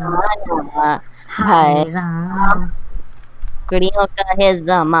Divana. Hai Ram. कुड़ियों का है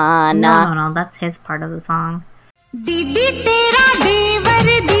ज़माना. No, that's his part of the song. दीदी तेरा देवर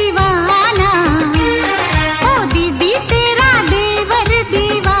दीवाना, ओ दीदी तेरा देवर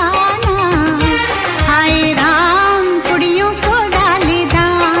दीवाना, हाय राम कुड़ियों को डाले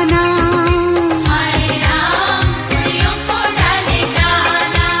दाना, हाय राम कुड़ियों को डाले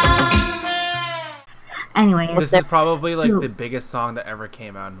दाना. Anyway, This is probably like the biggest song that ever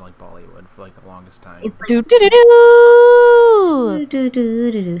came out in like Bollywood for like the longest time. it's like Do do do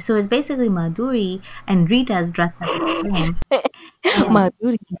do. do. So it's basically Madhuri and Rita's dressed up as Prem.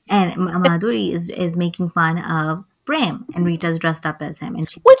 Madhuri. And Madhuri is making fun of Prem, and Rita's dressed up as him. And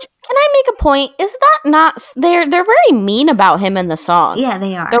she, Which, can I make a point? Is that not they're very mean about him in the song? yeah,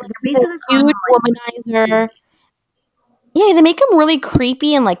 they are. They're They're basically a huge calling him, like, womanizer. Yeah, they make him really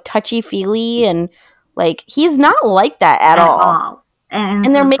creepy and like touchy feely, and like he's not like that at all. And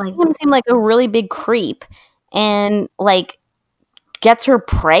And they're so it's making him seem like a really big creep, and like gets her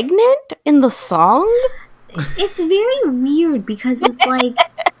pregnant in the song. it's very weird because it's like,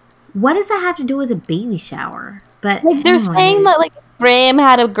 what does that have to do with a baby shower? But Like they're anyway, saying that like if Graham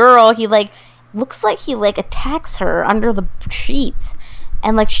had a girl, he like looks like he like attacks her under the sheets,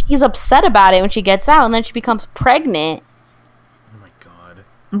 and like she's upset about it when she gets out, and then she becomes pregnant. Oh my god.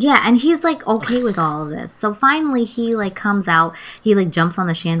 yeah, and he's like okay with all of this. So finally, he like comes out. He like jumps on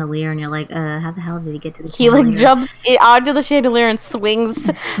the chandelier, and you're like, how the hell did he get to the He chandelier? like jumps onto the chandelier and swings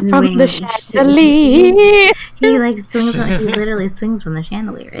from the Swings. chandelier. He like swings. He literally swings from the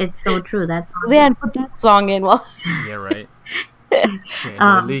chandelier. It's so true. That's Zan, put that song in. Well, Yeah, right.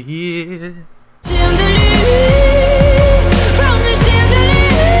 Um, Chandelier.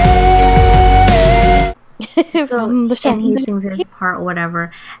 from the and he chandelier. sings his part or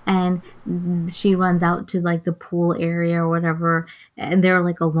whatever, and she runs out to like the pool area or whatever, and they're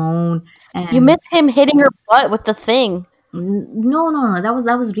like alone. And You miss him hitting her butt with the thing. no,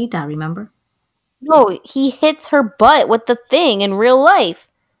 that was Rita. Remember? No, he hits her butt with the thing in real life.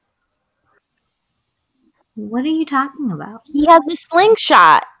 What are you talking about? He has the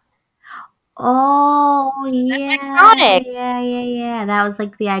slingshot. Oh yeah, iconic. yeah. That was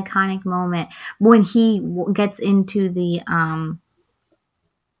like the iconic moment when he gets into the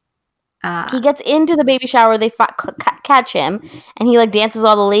He gets into the baby shower. They catch him, and he like dances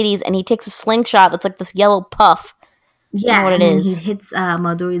all the ladies, and he takes a slingshot that's like this yellow puff. yeah, what it and then is. he hits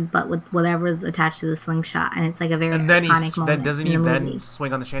Madhuri's butt with whatever is attached to the slingshot, and it's like a very And then iconic moment. then doesn't he in the then movie.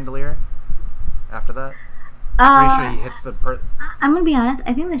 swing on the chandelier? After that, pretty sure he hits the. I'm gonna be honest.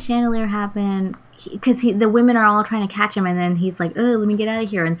 I think the chandelier happened because the women are all trying to catch him, and then he's like, "Oh, let me get out of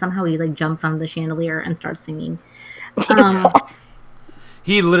here!" And somehow he like jumps on the chandelier and starts singing.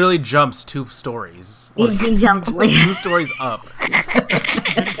 He literally jumps 2 stories. He jumped like 2 stories up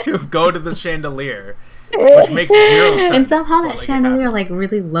to go to the chandelier, which makes 0 sense. and somehow but, that like, it chandelier happens. like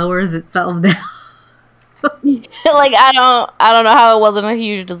really lowers itself down. Like I don't know how it wasn't a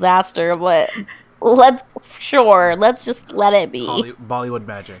huge disaster, but let's just let it be. Bollywood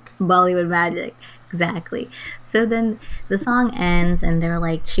magic. Bollywood magic. Exactly. So then the song ends, and they're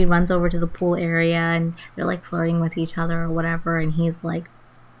like, she runs over to the pool area, and they're like flirting with each other or whatever, and he's like,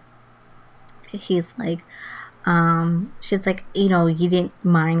 she's like, you didn't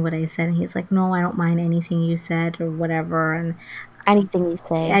mind what I said, and he's like, no, I don't mind anything you said or whatever, and Anything you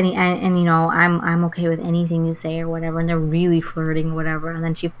say. I'm okay with anything you say or whatever, and they're really flirting or whatever, and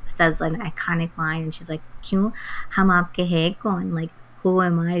then she says an iconic line, and she's like, "Kyun hum aapke hai kaun?" Like, who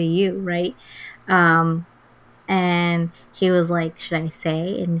am I to you, right? And he was like, "Should I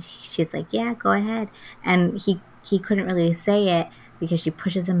say?" And she's like, "Yeah, go ahead." And he couldn't really say it because she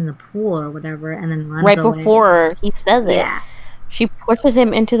pushes him in the pool or whatever, and then runs Right away. before he says it, Yeah. she pushes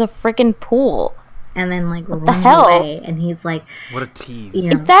him into the freaking pool. And then like the runs hell? away, and he's like, What a tease.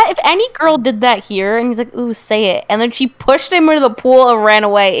 you know, If any girl did that here, and he's like, "Ooh, say it," and then she pushed him into the pool and ran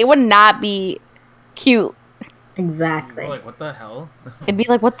away, it would not be cute. exactly. We're like, what the hell? It'd be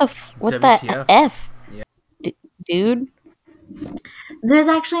like, what the WTF? f, Yeah. dude? There's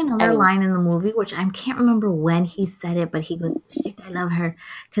actually another Anyway. line in the movie which I can't remember when he said it, but he goes, "Shit, I love her,"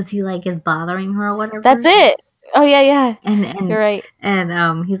 because he like is bothering her or whatever. That's it. Oh yeah. And You're right.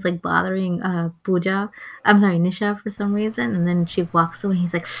 And he's like bothering Pooja. I'm sorry, Nisha for some reason, and then she walks away.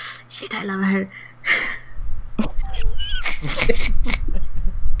 He's like, "Shit, I love her."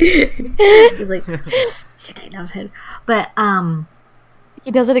 He's like, "Shit, I love her," but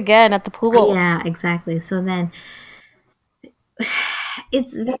He does it again at the pool. yeah, exactly. So then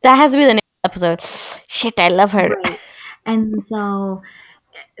it's That has to be the name of the episode. Shit, I love her. right. And so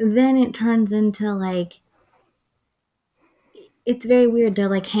then it turns into like it's very weird. They're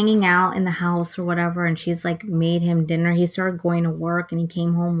like hanging out in the house or whatever, and she's like made him dinner. He started going to work, and he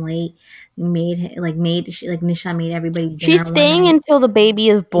came home late. Nisha made everybody dinner. She's staying until the baby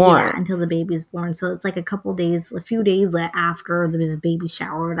is born. Yeah, until the baby is born. So it's like a few days after his baby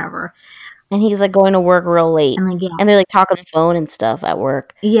shower or whatever. And he's like going to work real late. And like, yeah. And they like talk on the phone and stuff at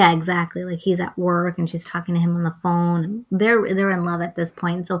work. Yeah, exactly. Like he's at work and she's talking to him on the phone. They're in love at this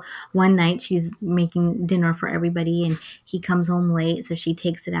point. So one night she's making dinner for everybody and he comes home late, so she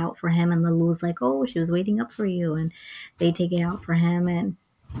takes it out for him, and Lulu's like, "Oh, she was waiting up for you," and they take it out for him, and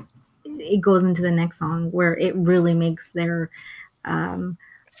it goes into the next song where it really makes their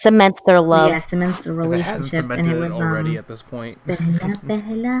cements their love. Yeah, cements the relationship. If it hasn't cemented and it it was, already at this point. Pehla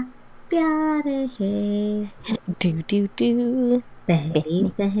pehla प्यार है do do do पहली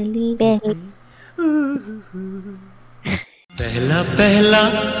पहली पहला पहला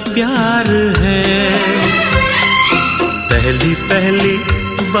प्यार है पहली पहली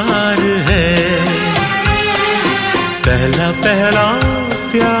बार है पहला पहला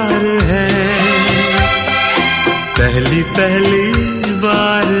प्यार है पहली पहली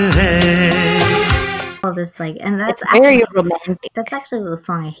बार है all this and that's it's very romantic. That's actually the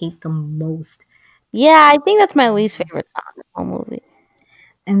song I hate the most. Yeah, I think that's my least favorite song in the whole movie.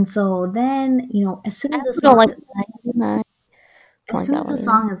 And so then, as soon as the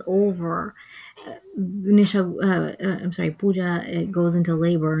song is over, Pooja goes into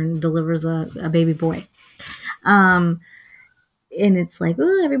labor and delivers a baby boy. And it's like,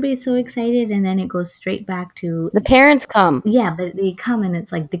 oh, everybody's so excited, and then it goes straight back to the parents come. Yeah, but they come and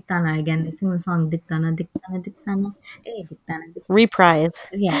it's like Diktana again. They sing the song Diktana, Diktana, Diktana, hey, Diktana, Diktana. Reprise.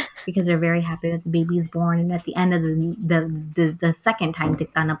 Yeah, because they're very happy that the baby is born, and at the end of the second time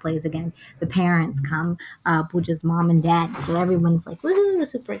Diktana plays again, the parents come, Pooja's mom and dad. So everyone's like, woohoo,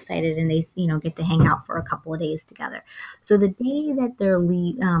 super excited, and they get to hang out for a couple of days together. So the day that they're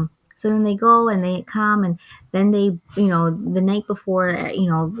so then they go and they come, and then they, the night before,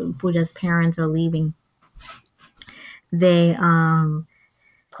 Pooja's parents are leaving, they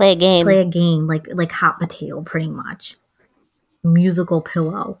play a game like hot potato, pretty much, musical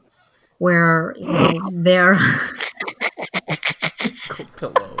pillow, where they're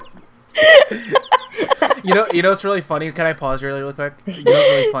pillow. It's really funny. Can I pause really quick? What's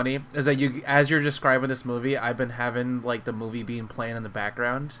really funny is that as you're describing this movie, I've been having the movie being playing in the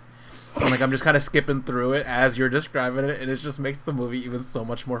background. And I'm just kind of skipping through it as you're describing it, and it just makes the movie even so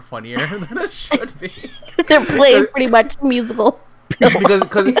much more funnier than it should be. They're playing pretty much musical.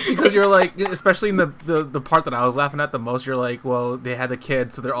 because you're like, especially in the part that I was laughing at the most, you're like, well, they had the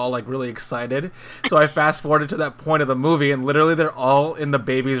kids, so they're all really excited. So I fast forwarded to that point of the movie, and literally they're all in the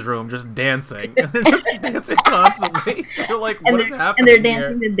baby's room just dancing. And they're just dancing constantly. You're like, what is happening? And they're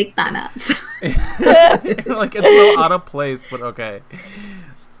dancing to Diktana. It's so out of place, but okay.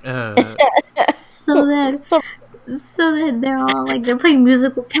 So then they're all they're playing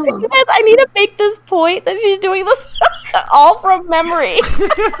musical pillow. You guys, I need to make this point that she's doing this all from memory.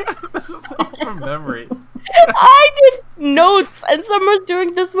 This is all from memory. I did notes, and someone's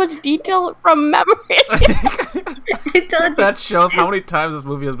doing this much detail from memory. That shows how many times this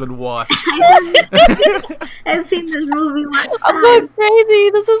movie has been watched. I've seen this movie once. I'm going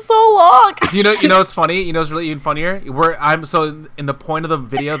crazy. This is so long. You know what's funny? You know what's really even funnier? In the point of the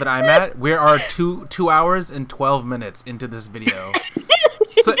video that I'm at, we are 2 hours and 12 minutes into this video.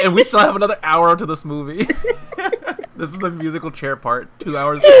 And we still have another hour to this movie. This is the musical chair part. 2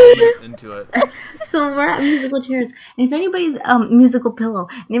 hours and 12 minutes into it. So we're at musical chairs, and if anybody's musical pillow,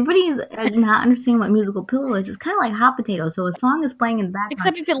 and everybody's not understanding what musical pillow is, it's kind of like hot potato. So a song is playing in the background.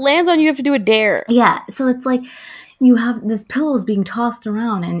 Except if it lands on you, you have to do a dare. Yeah, so it's like you have this pillow is being tossed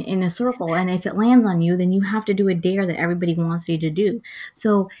around in a circle, and if it lands on you, then you have to do a dare that everybody wants you to do.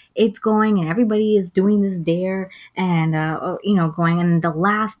 So it's going, and everybody is doing this dare, and going, and the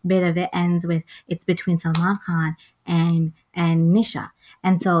last bit of it ends with it's between Salman Khan and Nisha.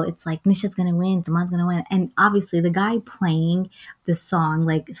 And so it's like Nisha's gonna win, Salman's gonna win, and obviously the guy playing the song,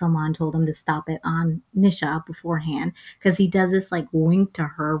 Salman told him to stop it on Nisha beforehand, because he does this wink to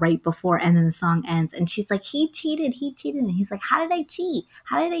her right before, and then the song ends, and she's like, he cheated, and he's like, how did I cheat?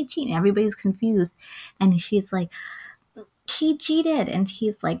 And everybody's confused, and she's like, he cheated, and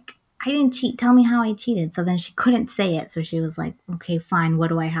he's like, I didn't cheat. Tell me how I cheated. So then she couldn't say it, so she was like, okay, fine. What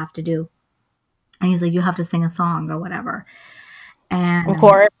do I have to do? And he's like, you have to sing a song or whatever. And of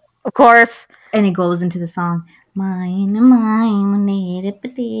course. And it goes into the song.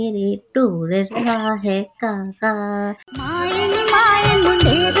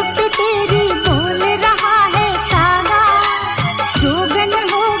 जोगन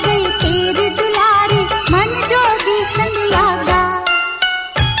हो गई तेरी दुलारी मन जोगी संग लागा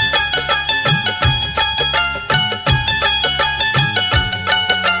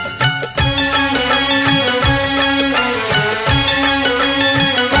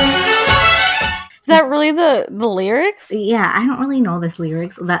say the lyrics? Yeah, I don't really know this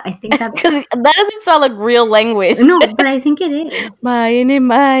lyrics, but I think that Because that doesn't sound like real language. no, but I think it is.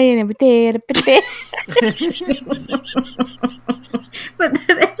 But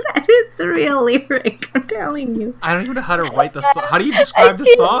that is the real lyric. I'm telling you. I don't even know how to write the song. How do you describe the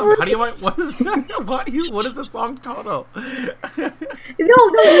song? How do you write? What is that? What is the song title? No,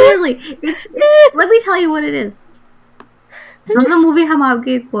 literally. Let me tell you what it is. From the movie Hum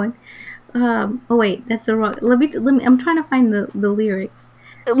Aapke Kaun. Oh wait, that's the wrong. Let me. I'm trying to find the lyrics.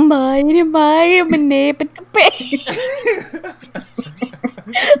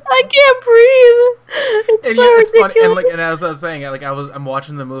 I can't breathe. It's And so yeah, it's ridiculous. funny. And like, and as I was saying, I'm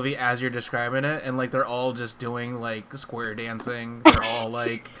watching the movie as you're describing it, and like they're all just doing like square dancing. They're all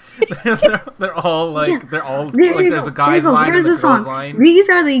like, they're all like, There like you there's go. a guy's There you go. line and Here's a the girl's song. line. These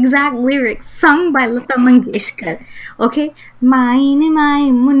are the exact lyrics sung by Lata Mangeshkar. Okay, Maine mai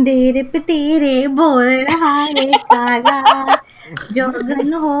mundere pe tere bol raha re kaga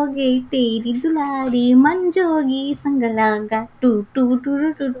jogan ho gayi teri dulari manjogi sang laga tu tu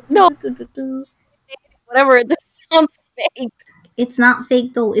tu tu tu No. tu tu tu. Whatever. This sounds fake. It's not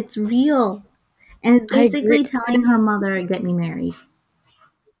fake though. It's real, and it's I agree. basically telling her mother, "Get me married."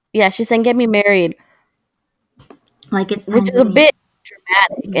 Yeah, she's saying get me married, Like it's which time is a to bit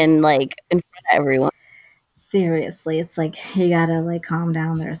dramatic and like in front of everyone. seriously, it's like you gotta like calm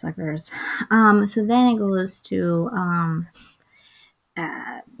down there, suckers. So then it goes to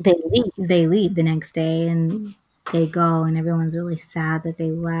They leave. they leave the next day and they go and everyone's really sad that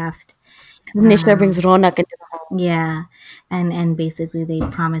they left. Nisha brings Ronak into the home. Yeah. And basically they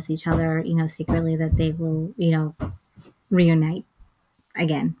promise each other, you know, secretly that they will, you know, reunite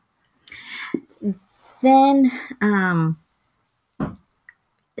again. Then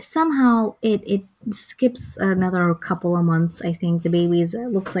somehow it skips another couple of months. I think the baby's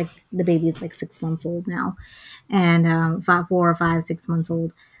it looks like the baby's like 6 months old now, and 4 or 5, 6 months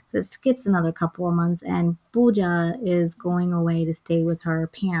old. So it skips another couple of months, and Pooja is going away to stay with her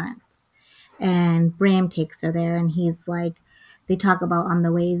parents, and Bram takes her there, and he's like. They talk about on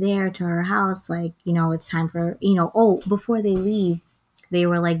the way there to her house, like, you know, it's time for, you know, oh, before they leave, they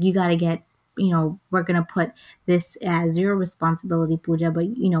were like, you got to get, you know, we're going to put this as your responsibility, Pooja, but,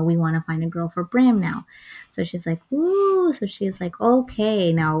 you know, we want to find a girl for Bram now. So she's like, ooh. So she's like,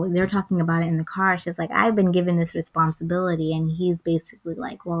 okay. Now they're talking about it in the car. She's like, I've been given this responsibility. And he's basically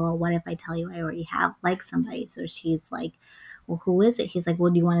like, well, what if I tell you I already have like somebody? So she's like, well, who is it? He's like,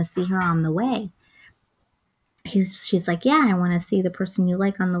 well, do you want to see her on the way? She's like, yeah, I want to see the person you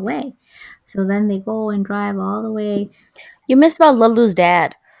like on the way. So then they go and drive all the way. You missed about Lalu's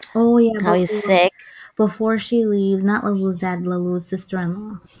dad. Oh yeah, How he's sick. Before she leaves, not Lalu's dad, Lalu's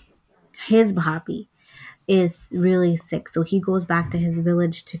sister-in-law, his Bhapi is really sick, so he goes back to his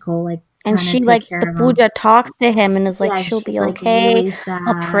village to go like. And kinda she take like care the of him. Pooja talks to him and is like, Yeah, she'll be she's, like, okay. really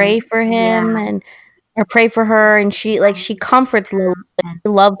I'll pray sad. for him Yeah. and or pray for her, and she comforts Lalu. And- She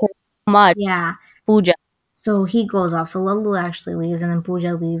loves her so much. Yeah. Pooja. So he goes off. So Lalu actually leaves, and then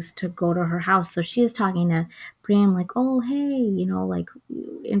Pooja leaves to go to her house. So she is talking to Prem like, "Oh, hey, you know, like,"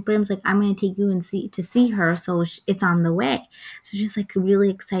 and Prem's like, "I'm gonna take you and see her." So it's on the way. So she's like really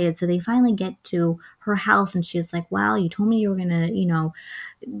excited. So they finally get to her house, and she's like, "Wow, you told me you were gonna, you know,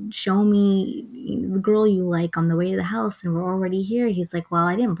 show me the girl you like on the way to the house, and we're already here." He's like, "Well,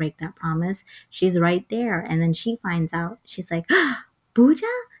 I didn't break that promise. She's right there." And then she finds out. She's like, "Pooja,"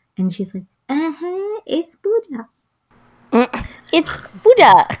 and she's like, it's Pooja. It's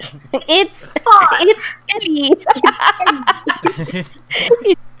Pooja. It's Kelly.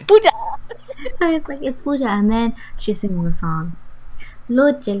 It's Pooja. So it's like, it's Pooja. And then she's singing the song.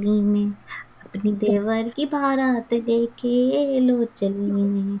 Lo chali mein अपनी देवर की बारात देखे लो चली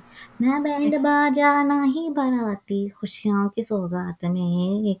में ना band बाजा ना ही बाराती खुशियों की सौगात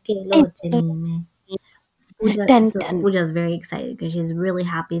में के लो चली में. Pooja's very excited because she's really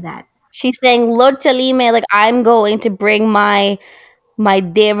happy that she's saying, "Lo Chalime," like I'm going to bring my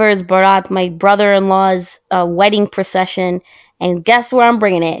Dever's Barat, my brother-in-law's wedding procession, and guess where I'm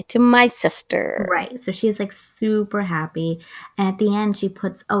bringing it? To my sister. Right. So she's like super happy. And at the end, she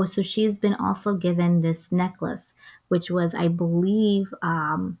puts, so she's been also given this necklace, which was, I believe,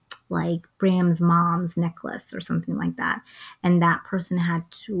 like Bram's mom's necklace or something like that. And that person had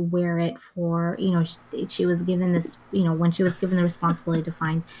to wear it for, you know, she was given this, you know, when she was given the responsibility to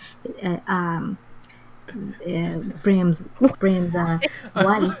find, Bram's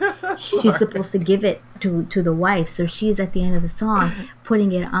wife, she's supposed to give it to the wife. So she's at the end of the song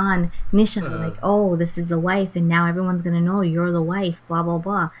putting it on Nisha, like, oh, this is the wife, and now everyone's gonna know you're the wife, blah blah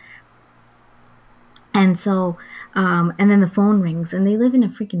blah. And so, and then the phone rings, and they live in a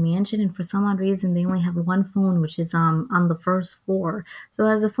freaking mansion, and for some odd reason, they only have one phone, which is on the first floor. So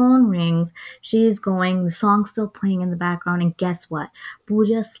as the phone rings, she's going, the song's still playing in the background, and guess what?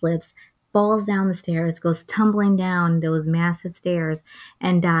 Pooja slips, falls down the stairs, goes tumbling down those massive stairs,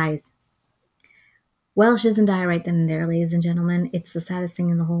 and dies. Well, she doesn't die right then and there, ladies and gentlemen. It's the saddest thing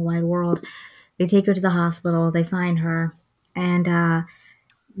in the whole wide world. They take her to the hospital, they find her, and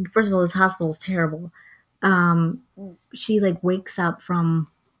first of all, this hospital is terrible. She like wakes up from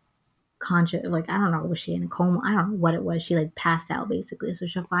conscious, like I don't know, was she in a coma? I don't know what it was. She like passed out basically. So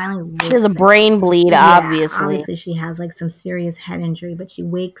she finally She has a wakes up. brain bleed, Yeah, obviously. obviously she has like some serious head injury, but she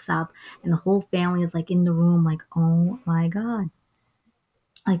wakes up and the whole family is like in the room, like, oh my god,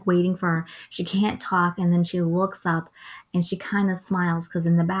 like waiting for her. She can't talk, and then she looks up and she kind of smiles because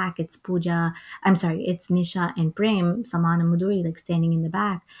in the back it's Pooja. I'm sorry, it's Nisha and Prem, Saman and Madhuri, like standing in the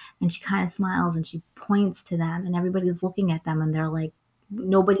back, and she kind of smiles and she points to them, and everybody's looking at them, and they're like,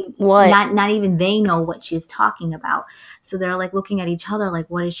 nobody, What? not even they know what she's talking about. So they're like looking at each other, like,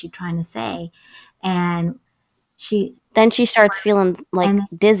 what is she trying to say? And she Then she starts feeling like and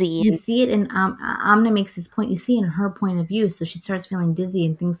dizzy. you And see it in Amna makes this point. You see it in her point of view, so she starts feeling dizzy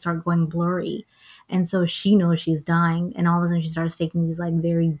and things start going blurry, and so she knows she's dying. And all of a sudden, she starts taking these like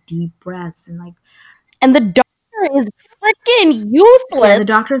very deep breaths and like the doctor is freaking yeah, useless. the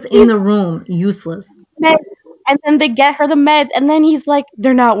doctor's in the room, useless. Meds, and then they get her the meds, and then he's like,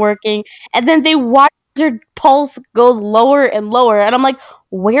 they're not working. And then they watch her pulse goes lower and lower, and I'm like,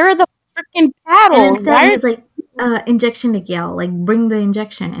 where are the freaking And paddles? instead, Why are he's like, injection to Gail, like bring the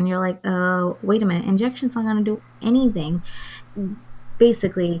injection, and you're like, wait a minute, injection's not gonna do anything.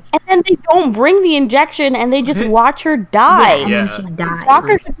 Basically, and then they don't bring the injection, and they just watch her die. yeah, and Yeah. then she dies.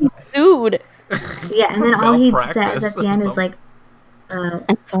 Doctor should be sued. Yeah, and then all he says Malpractice. at the end is like,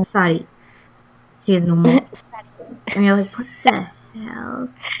 And so sorry, she is no more. And you're like, what the hell?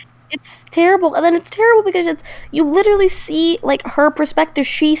 it's terrible. And then it's terrible because it's you literally see like her perspective.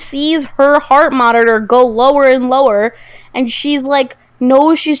 She sees her heart monitor go lower and lower, and she's like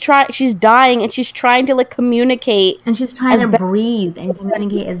knows she's dying, and she's trying to like communicate. And she's trying As to be- breathe and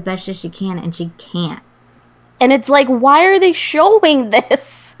communicate as best as she can, and she can't. And it's like, why are they showing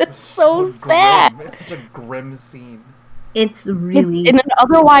this? It's so sad. Grim. It's such a grim scene. It's really In an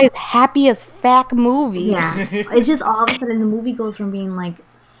otherwise happy as fuck movie. yeah. It's just all of a sudden the movie goes from being like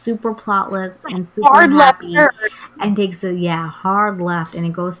super plotless and super Hard left happy, turn. and takes a hard left, and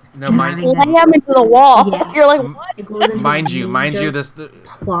it goes to No, mind- having that Slam into the wall. Yeah. You're like, what? it goes into Mind the you, major this.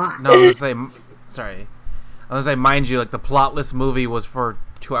 plot. No, I was gonna say, sorry. I was gonna say, mind you, like the plotless movie was for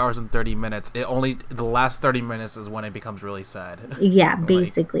 2 hours and 30 minutes. It only the last 30 minutes is when it becomes really sad. Yeah,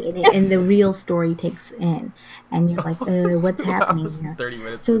 basically, and the real story takes in, and you're like, what's happening here? 30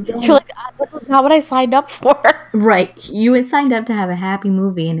 minutes. So then, You're like, this is not what I signed up for. right, you had signed up to have a happy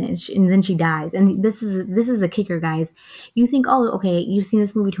movie, and then she dies, and this is the kicker, guys. You think, oh, okay, you've seen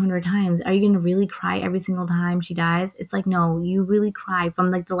this movie 200 times. Are you gonna really cry every single time she dies? It's like, no, you really cry from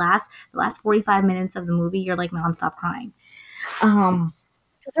like the last 45 minutes of the movie. You're like nonstop crying.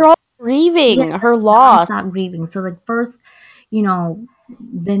 They're all grieving Yeah, her loss. Stop grieving. So like first,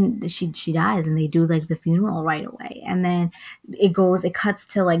 then she dies, and they do like the funeral right away, and then it cuts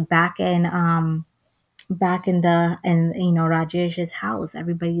to like back in Rajesh's house.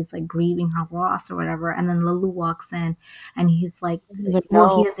 Everybody's like grieving her loss or whatever, and then Lulu walks in, and he's like, even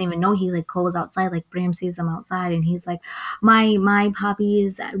well, he know. doesn't even know. He like goes outside, like Bram sees him outside, and he's like, my Poppy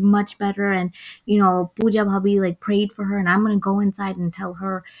is much better, and Pooja Bhabhi like prayed for her, and I'm gonna go inside and tell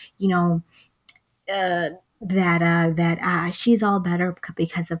her, that she's all better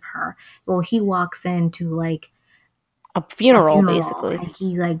because of her. Well, he walks into like A a funeral, funeral, basically. and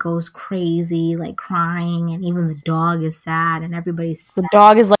he like goes crazy, like crying, and even the dog is sad, and everybody's The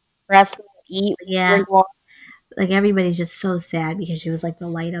dog is like breast eat. yeah, drink water. like everybody's just so sad because she was like the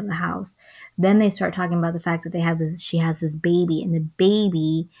light of the house. Then they start talking about the fact that she has this baby, and the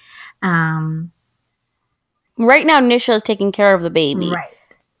baby, Right now, Nisha is taking care of the baby.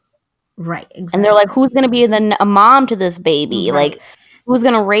 right, exactly. And they're like, who's going to be a mom to this baby? Right. Like, who's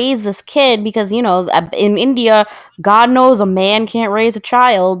going to raise this kid? Because, in India, God knows a man can't raise a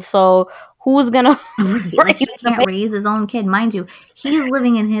child. So who's going to Right, like he can't raise his own kid, mind you. He's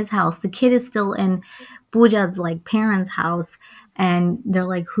living in his house. The kid is still in Pooja's like parents' house, and they're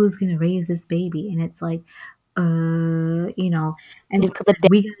like, "Who's gonna raise this baby?" And it's like, and we gotta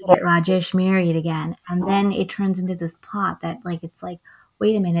get Rajesh married again. And then it turns into this plot that like it's like,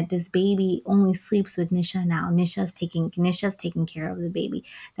 wait a minute, this baby only sleeps with Nisha now. Nisha's taking care of the baby.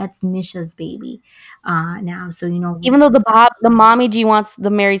 That's Nisha's baby now. So Even though the mommy G wants the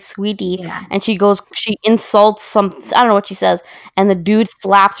married sweetie, Yeah. and she insults some, I don't know what she says, and the dude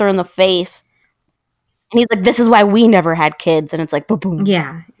slaps her in the face, and he's like, "This is why we never had kids," and it's like, boom.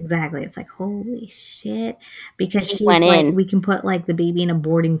 Yeah, exactly. It's like, holy shit. Because He she's went like, in. we can put like the baby in a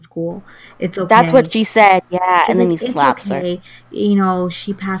boarding school. It's okay. That's what she said, yeah, She's and then like, he it's slaps her. okay. You know,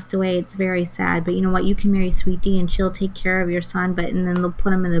 she passed away. It's very sad. But you know what? You can marry Sweetie and she'll take care of your son. And then they'll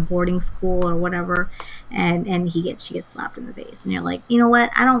put him in the boarding school or whatever. And she gets slapped in the face. And you're like, you know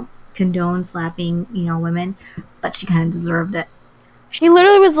what? I don't condone slapping, women. But she kind of deserved it. She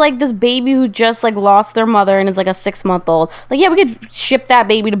literally was like this baby who just like lost their mother and is like a 6-month-old. Like, yeah, we could ship that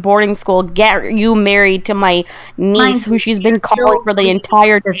baby to boarding school, get you married to my niece who she's been calling for the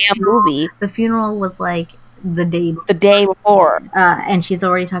entire damn movie. The funeral was like the day before. And she's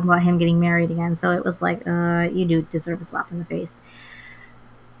already talking about him getting married again. So it was like, you do deserve a slap in the face.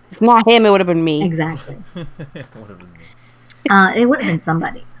 If not him, it would have been me. Exactly. It would have been me. It would have been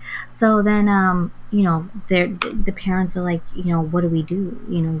somebody. So then, the parents are like, what do we do?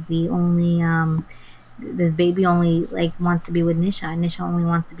 We only, this baby only like wants to be with Nisha. Nisha only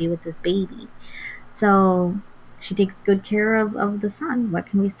wants to be with this baby. So she takes good care of the son. What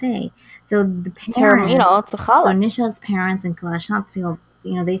can we say? So the parents, it's a challah. So Nisha's parents and Kalashant feel,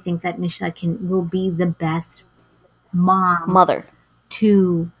 they think that Nisha will be the best mother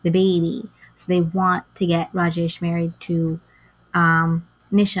to the baby. So they want to get Rajesh married to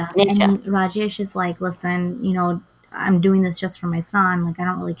Nisha. And Rajesh is like, listen, I'm doing this just for my son. Like, I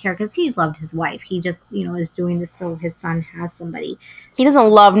don't really care because he loved his wife. He just, is doing this so his son has somebody. He doesn't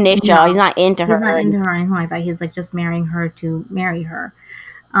love Nisha. No, he's not into her. He's not into her or anything like that. He's like just marrying her to marry her,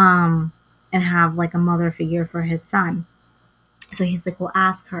 and have like a mother figure for his son. So he's like, well,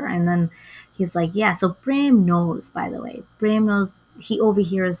 ask her. And then he's like, yeah. So Prem knows, by the way. Prem knows. He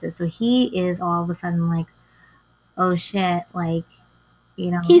overhears this. So he is all of a sudden like, oh shit, like,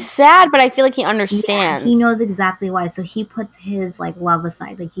 he's sad, but I feel like he understands. Yeah, he knows exactly why. So he puts his like love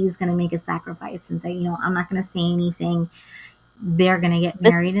aside. Like, he's gonna make a sacrifice and say, I'm not gonna say anything. They're gonna get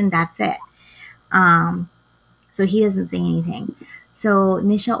married and that's it. So he doesn't say anything. So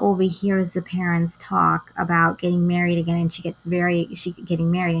Nisha overhears the parents talk about getting married again, and she gets very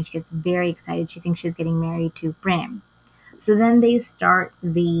excited. She thinks she's getting married to Prem. So then they start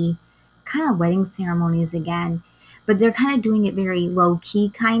the kind of wedding ceremonies again. But they're kind of doing it very low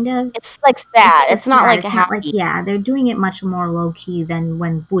key, kind of. It's like sad. It's not like happy. They're doing it much more low key than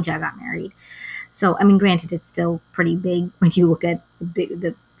when Pooja got married. So, I mean, granted, it's still pretty big when you look at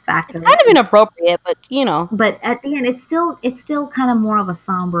the fact it's kind of inappropriate, but But at the end, it's still kind of more of a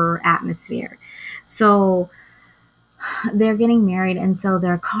somber atmosphere. So they're getting married, and so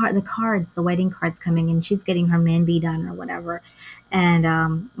the wedding cards coming, and she's getting her mehndi done or whatever, and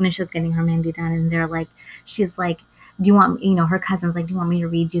Nisha's getting her mehndi done, and she's like, do you want, her cousin's like, do you want me to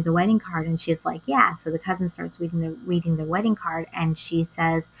read you the wedding card? And she's like, yeah. So the cousin starts reading the wedding card, and she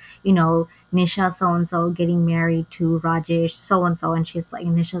says, Nisha so-and-so getting married to Rajesh so-and-so. And she's like,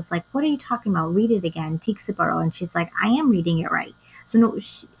 Nisha's like, what are you talking about? Read it again. Tiksiparo. And she's like, I am reading it right. So no,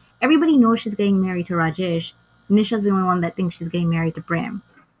 everybody knows she's getting married to Rajesh. Nisha's the only one that thinks she's getting married to Prem.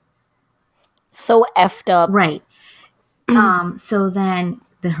 So effed up. Right. So then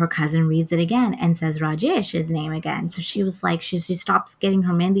her cousin reads it again and says Rajesh's name again. So she was like, she stops getting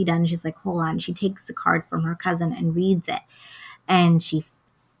her mehndi done. She's like, hold on. She takes the card from her cousin and reads it. And she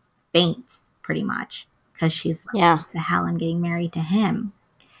faints pretty much because she's like, the hell, I'm getting married to him.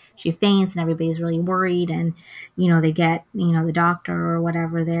 She faints and everybody's really worried. And, they get, the doctor or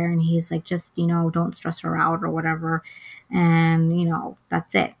whatever there. And he's like, just, don't stress her out or whatever. And,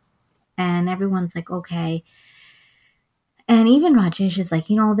 that's it. And everyone's like, okay. And even Rajesh is like,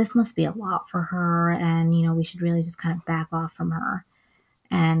 this must be a lot for her. And, we should really just kind of back off from her.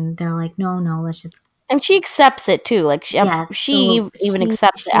 And they're like, no, let's just. And she accepts it too. Like she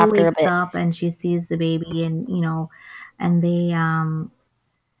accepts it after a bit. Up and she sees the baby and, and they,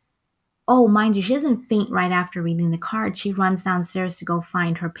 oh, mind you, she doesn't faint right after reading the card. She runs downstairs to go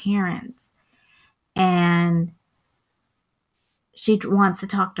find her parents. And she wants to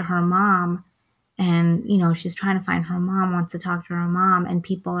talk to her mom. And, she's trying to find her mom, wants to talk to her mom, and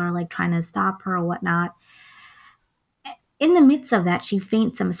people are like trying to stop her or whatnot. In the midst of that, she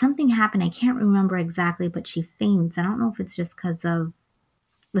faints. Something happened. I can't remember exactly, but she faints. I don't know if it's just because of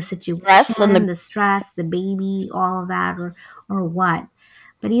the situation, the stress, the baby, all of that, or what.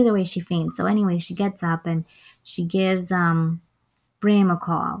 But either way, she faints. So anyway, she gets up and she gives Brahm a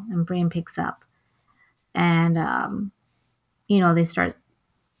call, and Brahm picks up. And, they start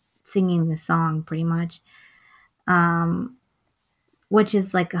singing the song pretty much, which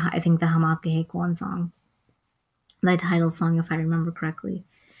is like I think the Hum Aapke Hai Kaun song, the title song if I remember correctly.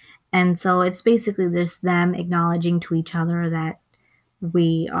 And so it's basically just them acknowledging to each other that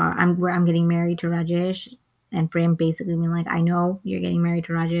I'm getting married to Rajesh, and Prem basically being like, I know you're getting married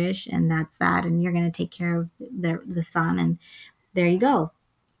to Rajesh, and that's that, and you're gonna take care of the son, and there you go,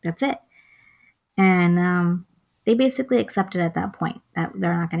 that's it. And they basically accepted at that point that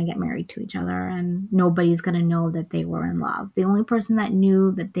they're not gonna get married to each other, and nobody's gonna know that they were in love. The only person that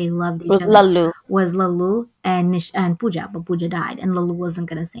knew that they loved each With other Lalu. was Lalu and Pooja, but Pooja died, and Lalu wasn't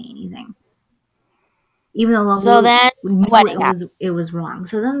gonna say anything. Even though Lalu So then, knew wedding it was wrong.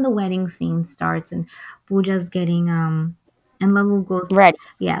 So then the wedding scene starts, and Pooja's getting and Lalu goes Ready.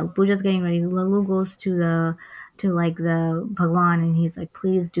 Yeah, Pooja's getting ready. Lalu goes to the Bhagwan, and he's like,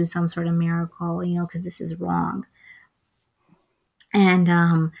 please do some sort of miracle, because this is wrong.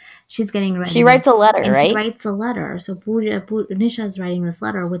 And she's getting ready. She writes a letter, and right? She writes a letter. So Nisha is writing this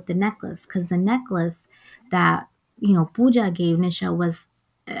letter with the necklace, because the necklace that Pooja gave Nisha was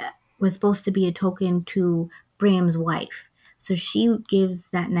supposed to be a token to Prem's wife. So she gives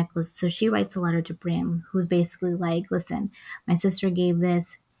that necklace. So she writes a letter to Prem, who's basically like, listen, my sister gave this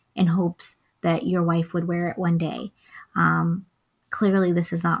in hopes that your wife would wear it one day. Clearly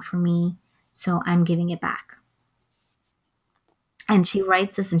this is not for me, so I'm giving it back. And she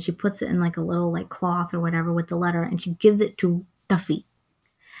writes this, and she puts it in like a little like cloth or whatever with the letter, and she gives it to Duffy.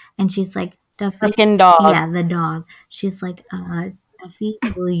 And she's like, Duffy, Freaking dog. Yeah, the dog. She's like, Duffy,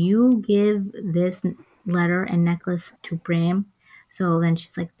 will you give this letter and necklace to Prem? So then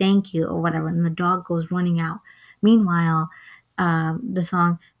she's like, thank you, or whatever. And the dog goes running out. Meanwhile, the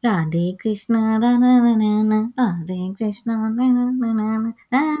song Radhe Krishna, Radhe Krishna,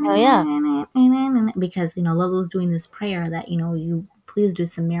 Oh yeah, because Lulu's doing this prayer that you please do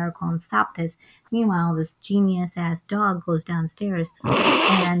some miracle and stop this. Meanwhile, this genius ass dog goes downstairs,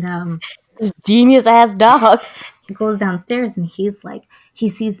 and genius ass dog. he goes downstairs, and he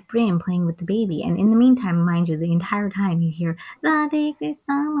sees Prem playing with the baby, and in the meantime, mind you, the entire time you hear Radhe Krishna,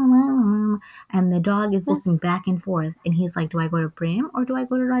 mama, and the dog is looking back and forth, and he's like, do I go to Prem or do I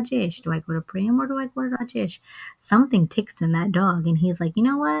go to Rajesh? Do I go to Prem or do I go to Rajesh? Something ticks in that dog, and he's like, you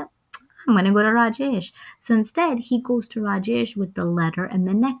know what? I'm gonna go to Rajesh. So instead, he goes to Rajesh with the letter and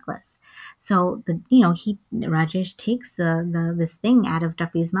the necklace. So Rajesh takes this thing out of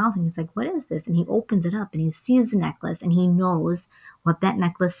Duffy's mouth, and he's like, what is this? And he opens it up, and he sees the necklace, and he knows what that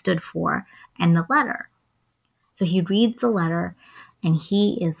necklace stood for and the letter. So he reads the letter, and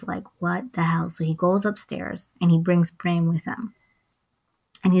he is like, what the hell? So he goes upstairs, and he brings Prem with him.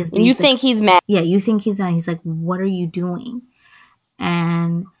 And you think he's mad? Yeah, you think he's mad. He's like, what are you doing?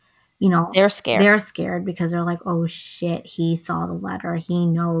 And they're scared. They're scared because they're like, oh shit, he saw the letter. He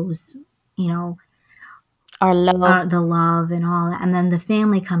knows, our love. the love and all that. And then the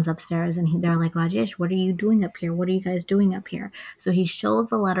family comes upstairs, and they're like, Rajesh, what are you doing up here? What are you guys doing up here? So he shows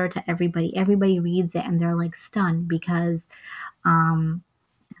the letter to everybody. Everybody reads it, and they're like stunned because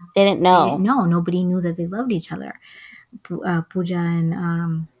they didn't know. Nobody knew that they loved each other. Pooja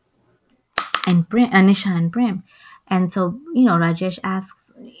and Prem, Nisha and Prem. And so, Rajesh asks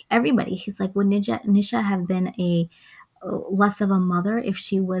everybody, he's like, would Nisha have been a less of a mother if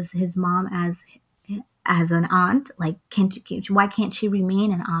she was his mom as an aunt? Like, why can't she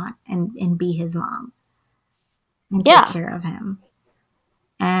remain an aunt and be his mom and take care of him?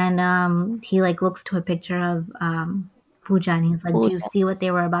 And he like looks to a picture of Pooja, and he's like, do you see what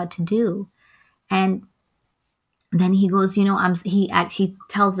they were about to do? And then he goes, he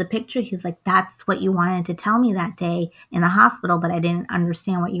tells the picture, he's like, that's what you wanted to tell me that day in the hospital, but I didn't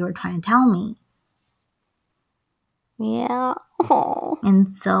understand what you were trying to tell me. Yeah. Aww.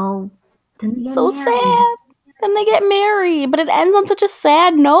 And so then they get so married. sad. Then they get married, but it ends on such a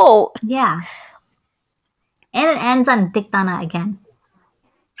sad note. Yeah. And it ends on Diktana again.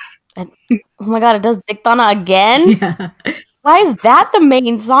 And, oh my god, it does Diktana again? Yeah. Why is that the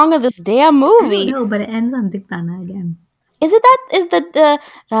main song of this damn movie? No, but it ends on Diktana again. Is the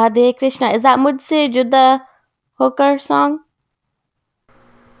Radhe Krishna, is that Mujhse Juda Hokar song?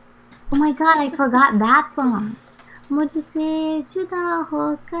 Oh my god, I forgot that song. Mujhse juda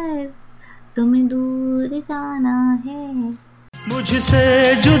hokar तुम्हें दूर जाना है. मुझसे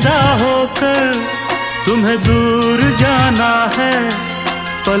जुदा होकर तुम्हें दूर जाना है.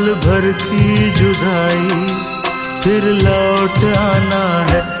 पल भर की जुदाई फिर लौट आना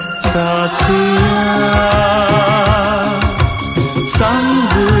है. साथिया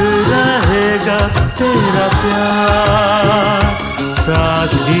संग रहेगा तेरा प्यार.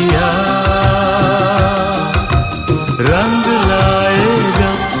 साथिया रंग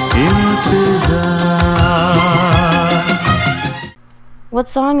लाएगा What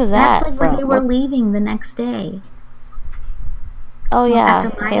song is That's that like when they from? were leaving the next day. Oh yeah.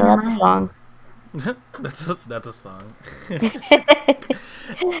 after Okay, Mine that's a Mine. song. That's a song.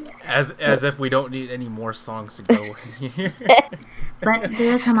 As if we don't need any more songs to go in here. But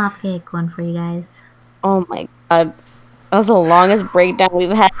there's a mop cake one for you guys. Oh my god. That's the longest breakdown we've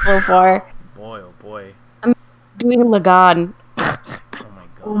had so far. Boy, oh boy. Doing Lagan. Oh my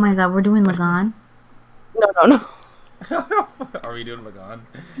god. Oh my god, we're doing Lagan. No. Are we doing Lagan?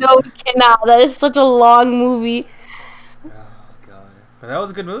 No, we cannot. That is such a long movie. Oh god. But that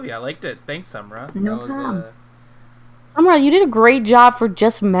was a good movie. I liked it. Thanks, Samra. No that was, problem. Samra, you did a great job for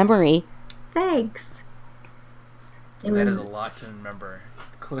just memory. Thanks. It that was- is a lot to remember.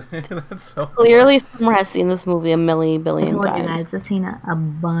 That's so Clearly, Samra has seen this movie a million I billion told you times. guys, I've seen a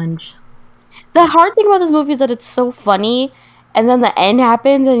bunch. The hard thing about this movie is that it's so funny, and then the end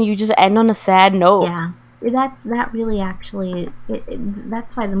happens, and you just end on a sad note. Yeah, that really actually.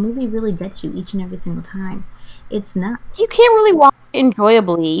 That's why the movie really gets you each and every single time. It's not. You can't really watch it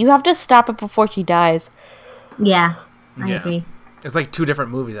enjoyably. You have to stop it before she dies. Yeah, I Yeah. agree. It's like two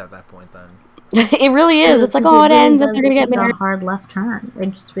different movies at that point then. It really is. It's like, oh, it ends, and they're gonna get It's married. a hard left turn.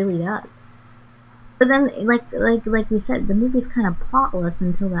 It just really does. But then, like we said, the movie's kind of plotless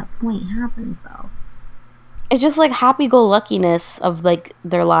until that point happens, though. It's just like happy-go-luckiness of like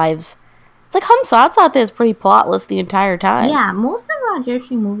their lives. It's like Hum Sat Sat is pretty plotless the entire time. Yeah, most of Rajesh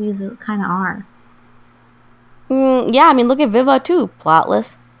movies kind of are. Yeah, I mean, look at Viva too,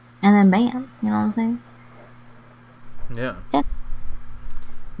 plotless. And then bam, you know what I'm saying? Yeah.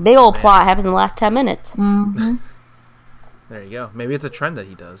 Big old plot happens in the last 10 minutes. Mm-hmm. There you go. Maybe it's a trend that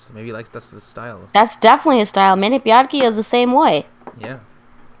he does. Maybe like that's the style. That's definitely a style. Manny Pyarki is the same way. Yeah.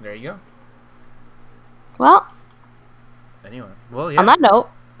 There you go. Well, Anyway. Well, yeah. on that note,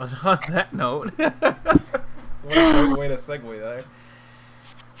 On that note. What a great way to segue there.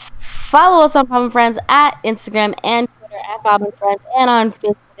 follow us on Bob and Friends at Instagram and Twitter at Bob and Friends, and on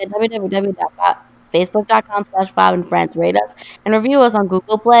Facebook at www.facebook.com/Bob and Friends. Rate us and review us on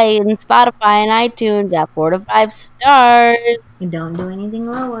Google Play and Spotify and iTunes at 4 to 5 stars. You don't do anything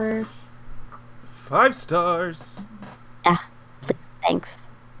lower. 5 stars. Thanks.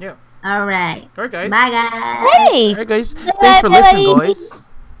 Yeah. All right. All right, guys. Bye, guys. Hey! All right, guys. Thanks for listening, guys.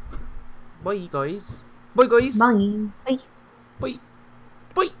 Bye, guys. Bye, guys. Bye. Bye.